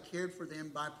not only cared for them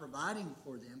by providing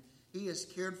for them, He has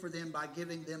cared for them by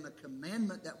giving them a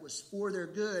commandment that was for their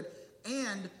good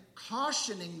and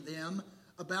cautioning them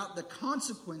about the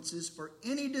consequences for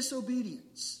any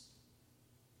disobedience.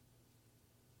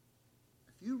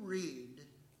 If you read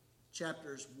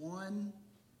chapters 1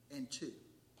 and 2,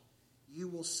 you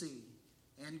will see,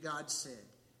 "And God said,"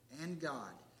 and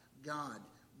God, God,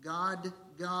 God,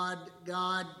 God,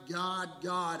 God, God,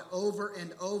 God, over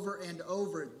and over and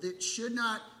over. That should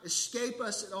not escape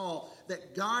us at all.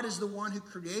 That God is the one who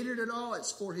created it all.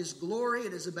 It's for His glory.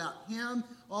 It is about Him.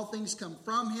 All things come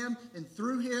from Him and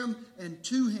through Him and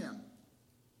to Him.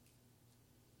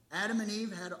 Adam and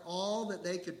Eve had all that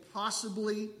they could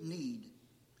possibly need,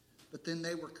 but then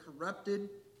they were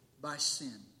corrupted by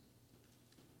sin.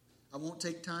 I won't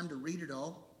take time to read it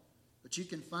all, but you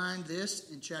can find this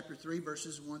in chapter 3,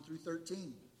 verses 1 through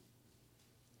 13.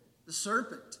 The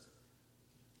serpent,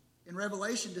 in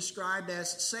Revelation described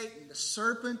as Satan, the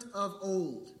serpent of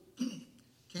old,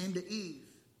 came to Eve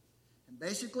and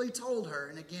basically told her,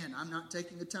 and again, I'm not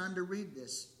taking the time to read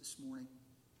this morning.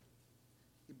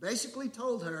 He basically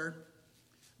told her,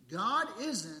 God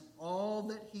isn't all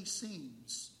that He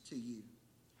seems to you.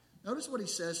 Notice what he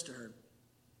says to her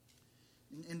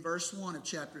in verse 1 of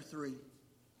chapter 3.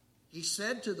 He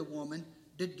said to the woman,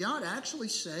 "Did God actually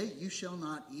say, 'You shall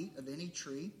not eat of any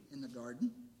tree in the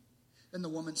garden'?" And the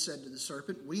woman said to the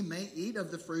serpent, "We may eat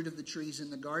of the fruit of the trees in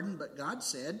the garden, but God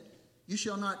said, 'You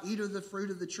shall not eat of the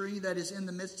fruit of the tree that is in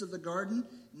the midst of the garden,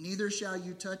 neither shall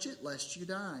you touch it, lest you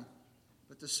die.'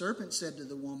 But the serpent said to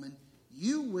the woman,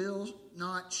 'You will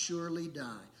not surely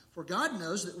die. For God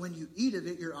knows that when you eat of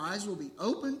it, your eyes will be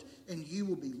opened, and you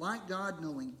will be like God,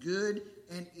 knowing good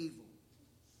and evil.'"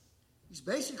 He's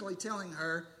basically telling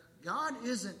her, God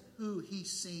isn't who He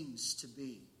seems to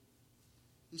be.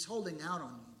 He's holding out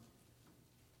on you.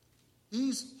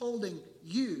 He's holding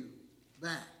you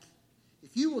back.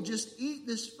 If you will just eat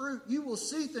this fruit, you will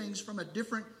see things from a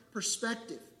different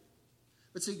perspective.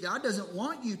 But see, God doesn't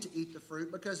want you to eat the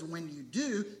fruit, because when you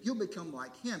do, you'll become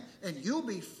like Him. And you'll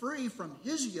be free from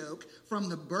His yoke, from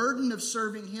the burden of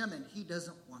serving Him, and He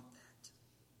doesn't want that.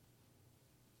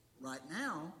 Right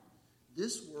now,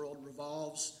 this world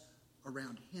revolves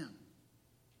around Him.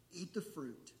 Eat the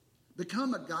fruit.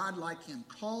 Become a God like Him.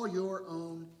 Call your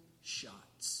own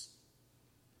shots.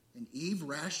 And Eve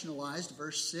rationalized,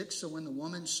 verse 6, so when the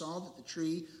woman saw that the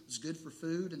tree was good for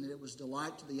food and that it was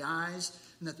delight to the eyes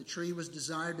and that the tree was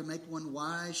desired to make one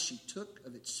wise, she took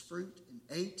of its fruit and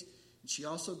ate. And she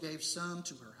also gave some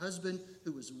to her husband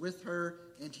who was with her,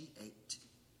 and he ate.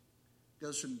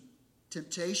 Goes from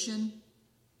temptation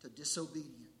to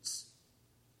disobedience.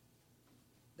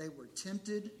 They were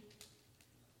tempted.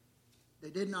 They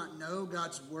did not know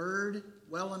God's word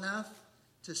well enough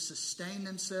to sustain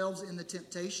themselves in the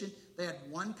temptation. They had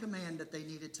one command that they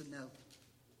needed to know,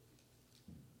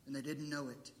 and they didn't know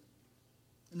it.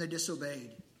 And they disobeyed,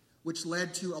 which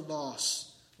led to a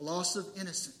loss of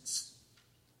innocence,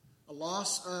 a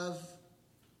loss of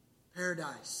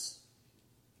paradise,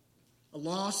 a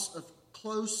loss of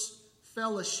close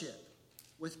fellowship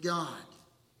with God.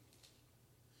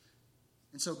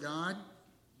 And so God,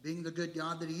 being the good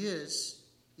God that he is,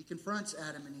 he confronts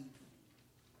Adam and Eve.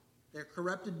 They're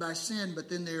corrupted by sin, but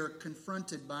then they're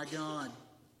confronted by God.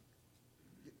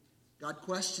 God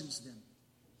questions them.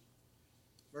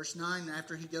 Verse 9,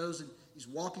 after he goes and he's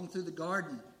walking through the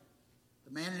garden,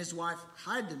 the man and his wife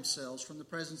hide themselves from the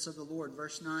presence of the Lord.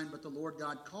 Verse 9, but the Lord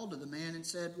God called to the man and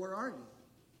said, where are you?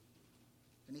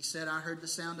 And he said, I heard the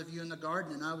sound of you in the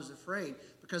garden, and I was afraid,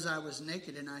 because I was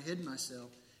naked and I hid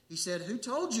myself. He said, who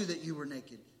told you that you were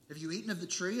naked? Have you eaten of the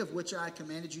tree of which I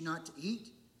commanded you not to eat?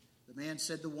 The man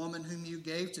said, the woman whom you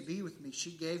gave to be with me,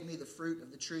 she gave me the fruit of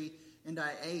the tree, and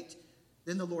I ate.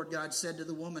 Then the Lord God said to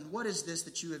the woman, what is this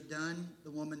that you have done?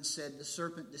 The woman said, the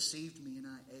serpent deceived me, and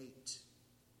I ate.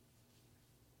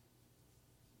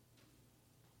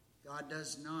 God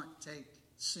does not take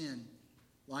sin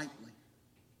lightly.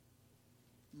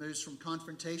 It moves from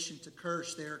confrontation to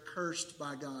curse. They are cursed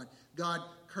by God. God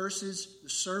curses the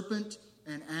serpent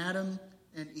and Adam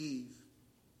and Eve.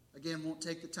 Again, won't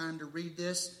take the time to read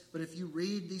this, but if you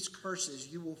read these curses,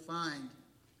 you will find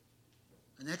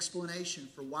an explanation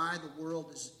for why the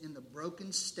world is in the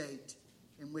broken state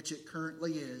in which it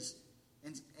currently is,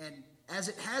 and as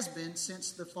it has been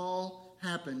since the fall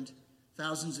happened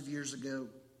thousands of years ago.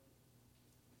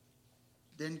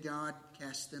 Then God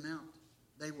cast them out.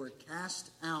 They were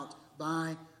cast out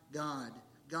by God.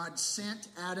 God sent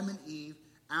Adam and Eve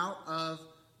out of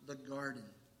the garden.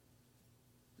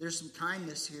 There's some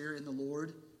kindness here in the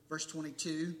Lord. Verse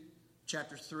 22,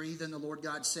 chapter 3, then the Lord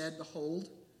God said, behold,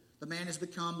 the man has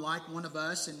become like one of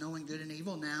us in knowing good and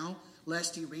evil. Now,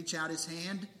 lest he reach out his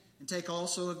hand and take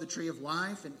also of the tree of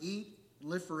life and eat and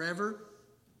live forever.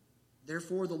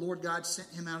 Therefore, the Lord God sent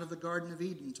him out of the Garden of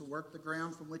Eden to work the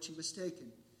ground from which he was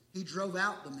taken. He drove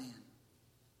out the man.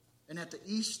 And at the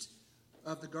east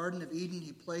of the Garden of Eden,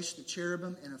 he placed the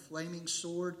cherubim and a flaming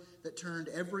sword that turned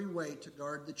every way to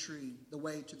guard the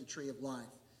way to the tree of life.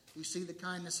 You see the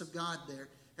kindness of God there.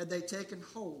 Had they taken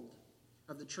hold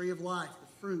of the tree of life, the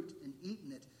fruit, and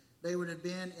eaten it, they would have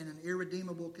been in an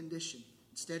irredeemable condition.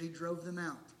 Instead, he drove them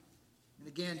out. And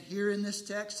again, here in this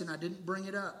text, and I didn't bring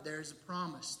it up, there is a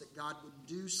promise that God would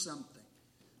do something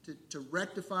to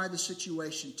rectify the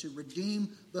situation, to redeem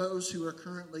those who are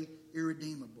currently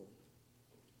irredeemable.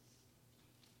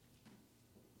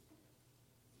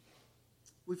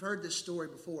 We've heard this story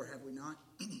before, have we not?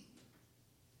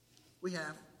 We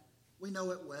have. We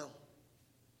know it well.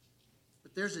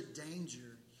 But there's a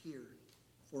danger here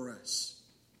for us.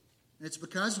 And it's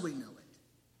because we know it.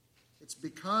 It's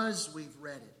because we've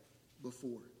read it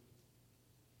before.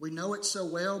 We know it so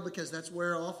well because that's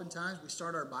where oftentimes we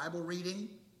start our Bible reading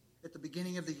at the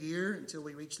beginning of the year until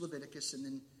we reach Leviticus, and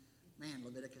then, man,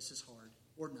 Leviticus is hard,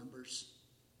 or Numbers.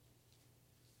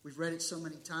 We've read it so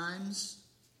many times.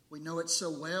 We know it so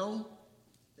well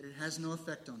that it has no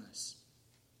effect on us.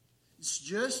 It's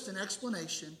just an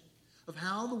explanation of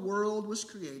how the world was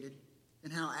created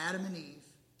and how Adam and Eve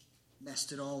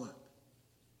messed it all up.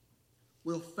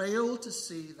 We'll fail to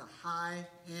see the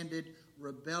high-handed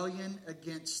rebellion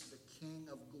against the King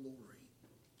of Glory.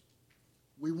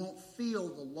 We won't feel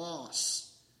the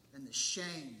loss and the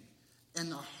shame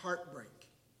and the heartbreak.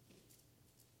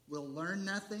 We'll learn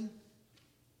nothing,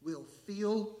 we'll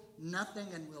feel nothing,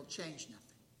 and we'll change nothing.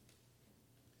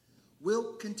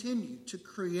 We'll continue to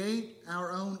create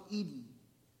our own Eden,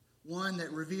 one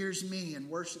that reveres me and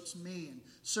worships me and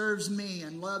serves me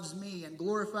and loves me and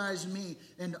glorifies me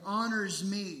and honors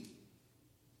me.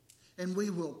 And we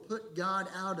will put God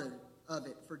out of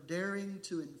it for daring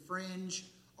to infringe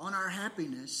on our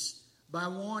happiness by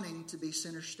wanting to be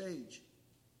center stage.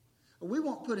 We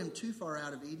won't put him too far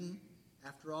out of Eden.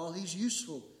 After all, he's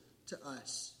useful to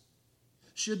us.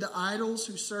 Should the idols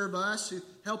who serve us, who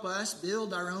help us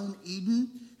build our own Eden,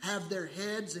 have their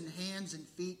heads and hands and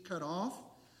feet cut off,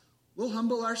 we'll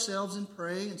humble ourselves and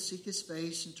pray and seek his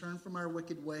face and turn from our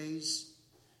wicked ways.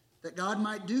 that God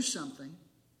might do something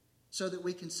so that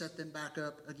we can set them back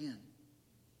up again.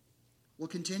 We'll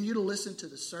continue to listen to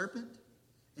the serpent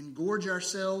and gorge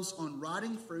ourselves on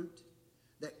rotting fruit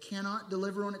that cannot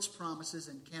deliver on its promises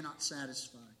and cannot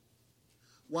satisfy.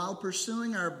 While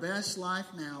pursuing our best life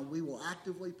now, we will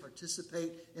actively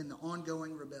participate in the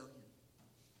ongoing rebellion.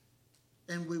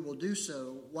 And we will do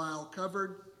so while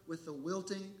covered with the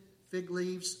wilting fig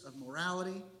leaves of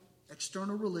morality,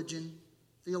 external religion,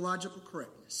 theological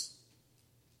correctness.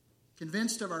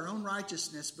 Convinced of our own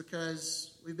righteousness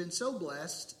because we've been so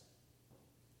blessed,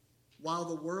 while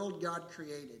the world God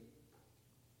created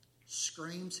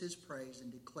screams his praise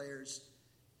and declares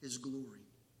his glory.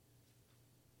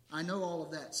 I know all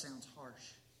of that sounds harsh,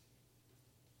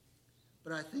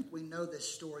 but I think we know this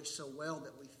story so well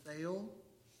that we fail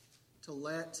to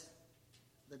let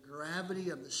the gravity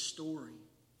of the story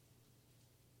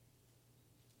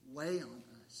weigh on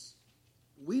us.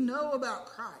 We know about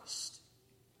Christ.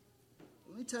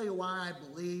 Let me tell you why I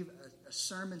believe a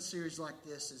sermon series like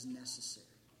this is necessary.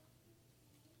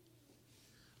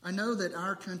 I know that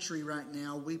our country right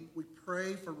now, we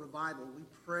pray for revival. We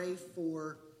pray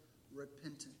for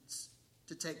repentance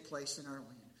to take place in our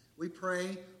land. We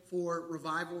pray for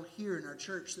revival here in our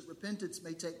church, that repentance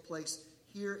may take place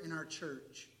here in our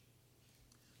church.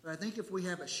 But I think if we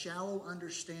have a shallow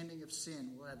understanding of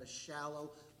sin, we'll have a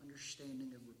shallow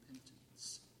understanding of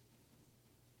repentance.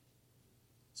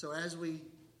 So as we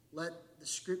let the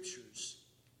Scriptures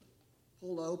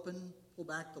pull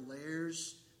back the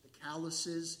layers,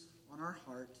 calluses on our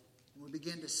heart, and we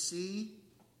begin to see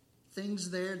things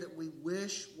there that we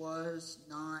wish was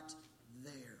not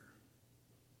there.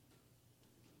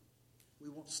 We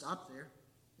won't stop there.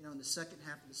 In the second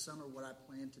half of the summer, what I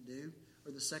plan to do,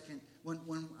 or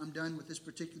when I'm done with this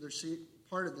particular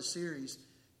part of the series,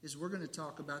 is we're going to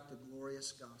talk about the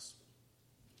glorious gospel.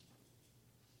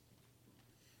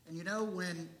 And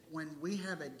when we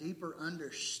have a deeper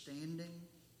understanding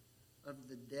of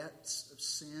the depths of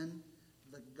sin,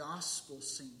 the gospel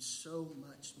seems so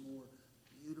much more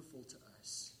beautiful to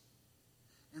us.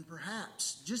 And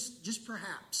perhaps, just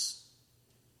perhaps,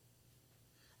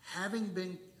 having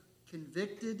been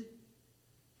convicted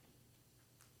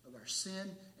of our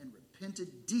sin and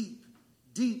repented,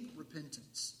 deep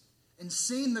repentance, and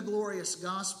seen the glorious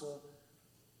gospel,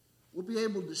 we'll be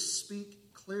able to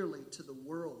speak clearly to the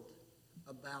world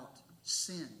about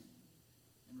sin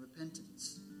and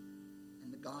repentance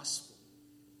and the gospel,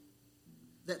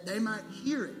 that they might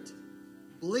hear it,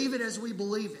 believe it as we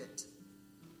believe it,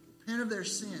 repent of their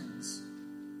sins,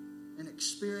 and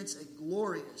experience a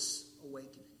glorious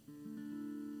awakening.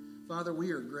 Father,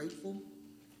 we are grateful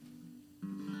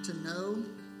to know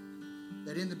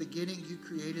that in the beginning you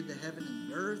created the heaven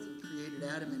and earth, you created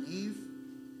Adam and Eve,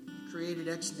 you created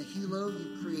ex nihilo,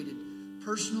 you created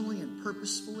personally and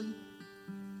purposefully,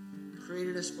 you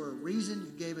created us for a reason,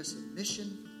 you gave us a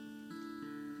mission.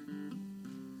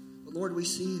 But Lord, we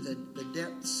see the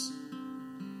depths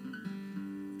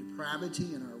of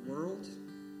depravity in our world.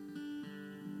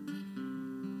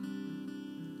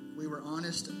 We were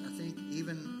honest, I think,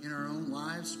 even in our own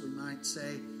lives, we might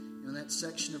say, that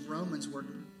section of Romans where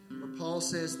Paul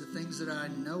says the things that I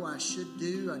know I should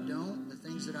do, I don't. The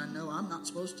things that I know I'm not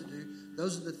supposed to do,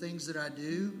 those are the things that I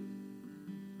do.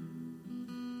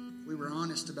 We were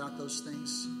honest about those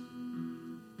things.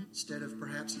 Instead of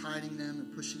perhaps hiding them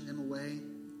and pushing them away,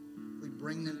 we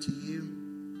bring them to you.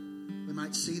 We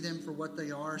might see them for what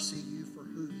they are, see you for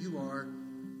who you are.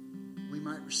 We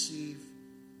might receive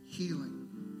healing,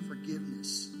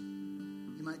 forgiveness.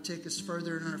 You might take us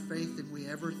further in our faith than we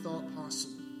ever thought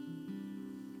possible.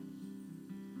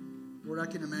 Lord, I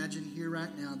can imagine here right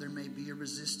now there may be a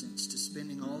resistance to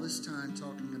spending all this time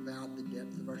talking about the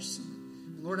depth of our sin.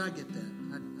 And Lord, I get that.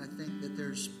 I think that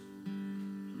there's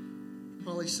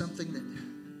probably something that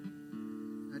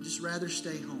I'd just rather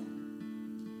stay home.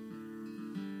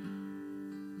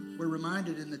 We're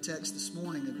reminded in the text this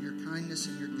morning of your kindness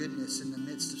and your goodness in the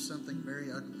midst of something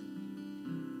very ugly.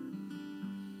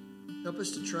 Help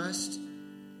us to trust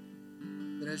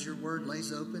that as your word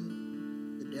lays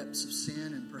open the depths of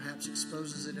sin and perhaps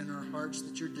exposes it in our hearts,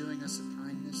 that you're doing us a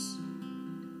kindness,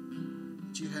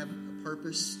 that you have a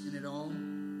purpose in it all,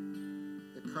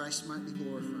 that Christ might be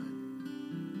glorified.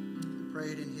 We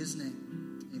pray it in his name.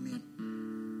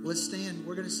 Amen. Let's stand.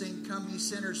 We're going to sing, Come Ye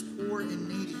Sinners, Poor and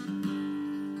Needy.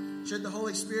 Should the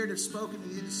Holy Spirit have spoken to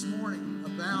you this morning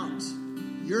about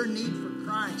your need for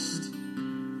Christ,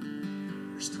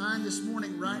 there's time this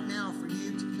morning right now for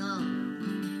you to come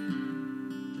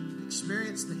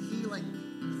experience the healing,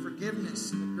 the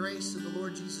forgiveness, the grace of the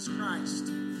Lord Jesus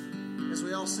Christ as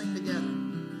we all sing together.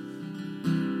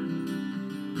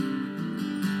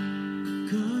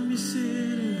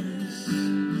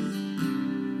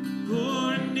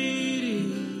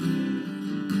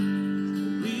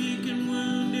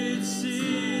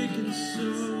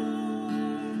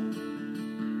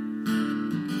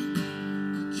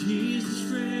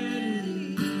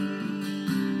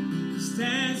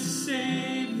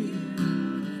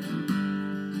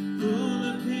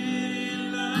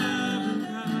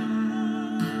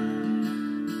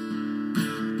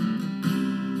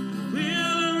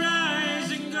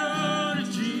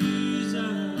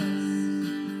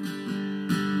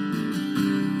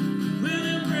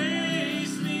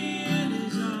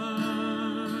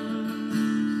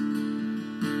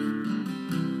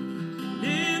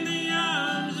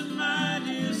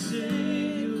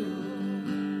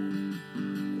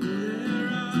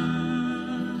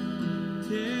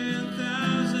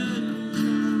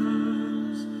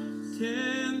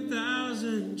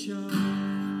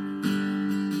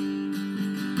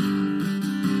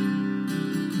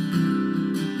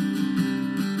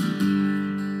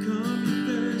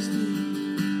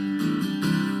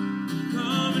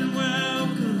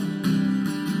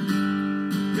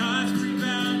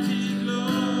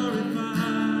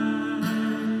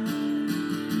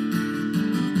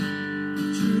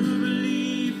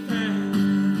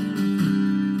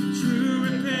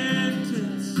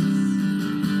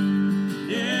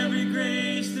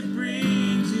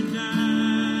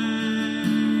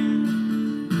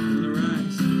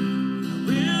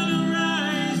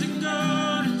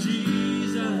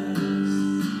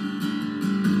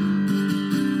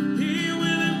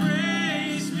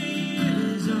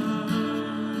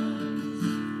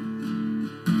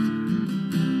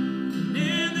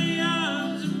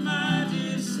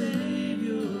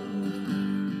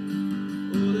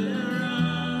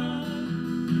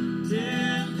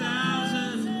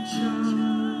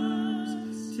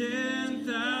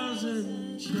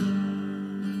 10,000 charms.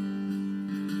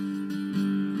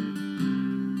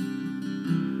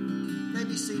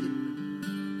 Be seated.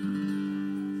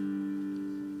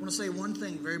 I want to say one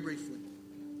thing very briefly.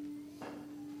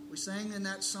 We sang in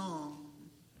that song,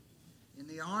 "In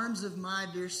the arms of my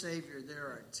dear Savior, there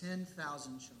are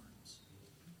 10,000 charms."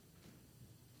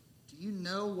 Do you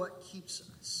know what keeps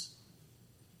us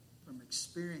from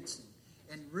experiencing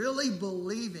and really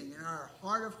believing in our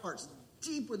heart of hearts,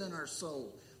 deep within our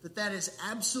soul, that that is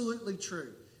absolutely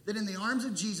true? That in the arms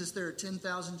of Jesus, there are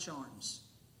 10,000 charms.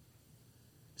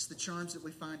 It's the charms that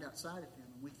we find outside of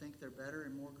him, and we think they're better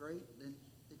and more great than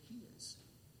he is.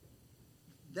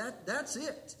 That's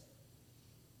it.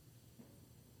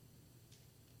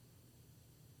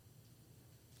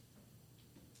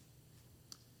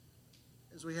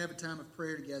 As we have a time of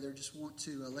prayer together, just want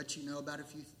to let you know about a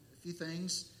few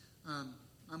things.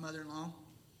 My mother-in-law,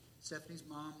 Stephanie's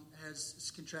mom,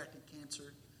 has contracted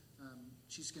cancer.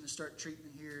 She's going to start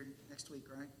treatment here next week,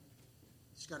 right?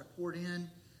 She's got a port in.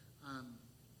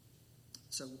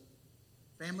 So,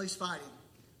 family's fighting,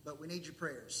 but we need your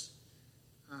prayers.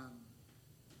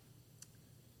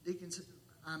 Deacons,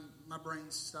 my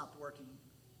brain stopped working.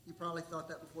 You probably thought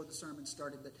that before the sermon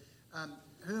started, but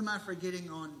who am I forgetting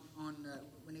on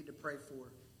we need to pray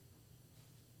for?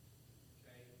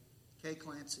 Kay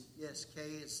Clancy. Yes,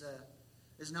 Kay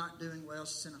is not doing well.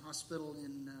 She's in a hospital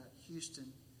in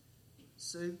Houston.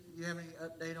 Sue, you have any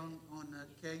update on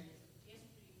Kay?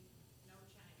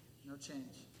 No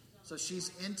change. So she's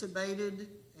intubated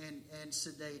and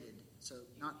sedated. So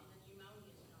not.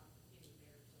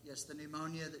 Yes, the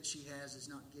pneumonia that she has is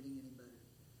not getting any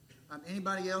better.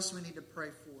 Anybody else we need to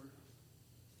pray for?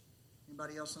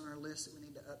 Anybody else on our list that we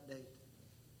need to update?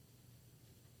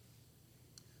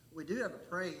 We do have a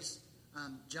praise.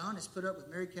 John has put up with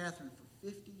Mary Catherine for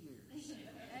 50 years.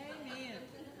 Amen.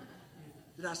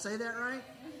 Did I say that right?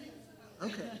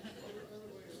 Okay.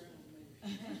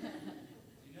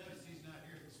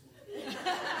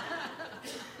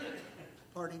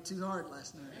 Partying too hard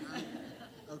last night, right?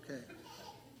 Okay.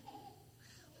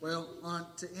 Well,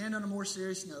 to end on a more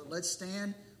serious note, let's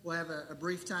stand. We'll have a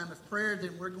brief time of prayer.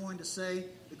 Then we're going to say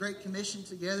the Great Commission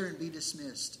together and be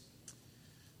dismissed.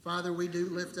 Father, we do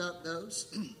lift up those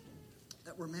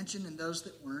that were mentioned and those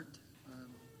that weren't.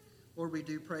 Lord, we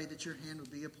do pray that your hand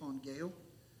would be upon Gail,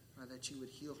 that you would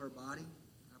heal her body.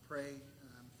 I pray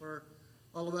for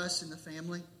all of us in the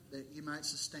family that you might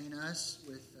sustain us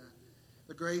with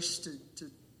the grace to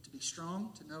be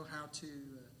strong, to know how to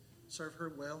serve her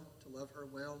well, to love her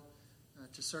well,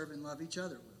 to serve and love each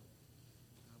other well.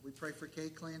 We pray for Kay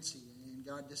Clancy, and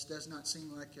God, this does not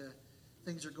seem like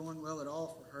things are going well at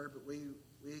all for her, but we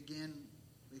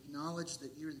acknowledge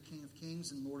that you are the King of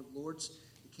Kings and Lord of Lords,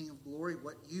 the King of Glory.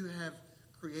 What you have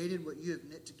created, what you have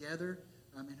knit together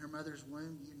in her mother's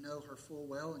womb, you know her full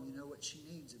well, and you know what she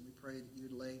needs, and we pray that you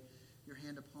would lay your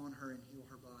hand upon her and heal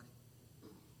her body.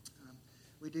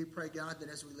 We do pray, God, that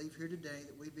as we leave here today,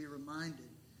 that we be reminded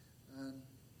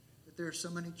that there are so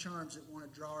many charms that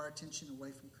want to draw our attention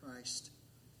away from Christ.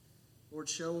 Lord,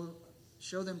 show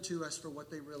them to us for what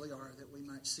they really are, that we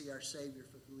might see our Savior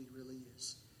for who he really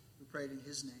is. We pray it in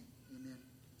his name. Amen.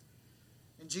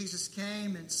 And Jesus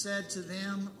came and said to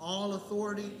them, "All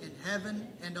authority in heaven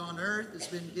and on earth has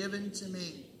been given to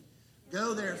me.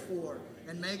 Go therefore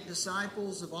and make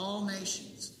disciples of all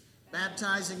nations,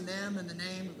 baptizing them in the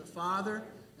name of the Father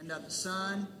and of the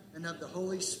Son and of the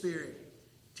Holy Spirit,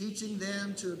 teaching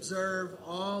them to observe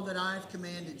all that I have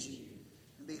commanded you.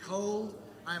 And behold,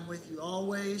 I am with you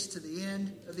always to the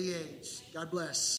end of the age." God bless.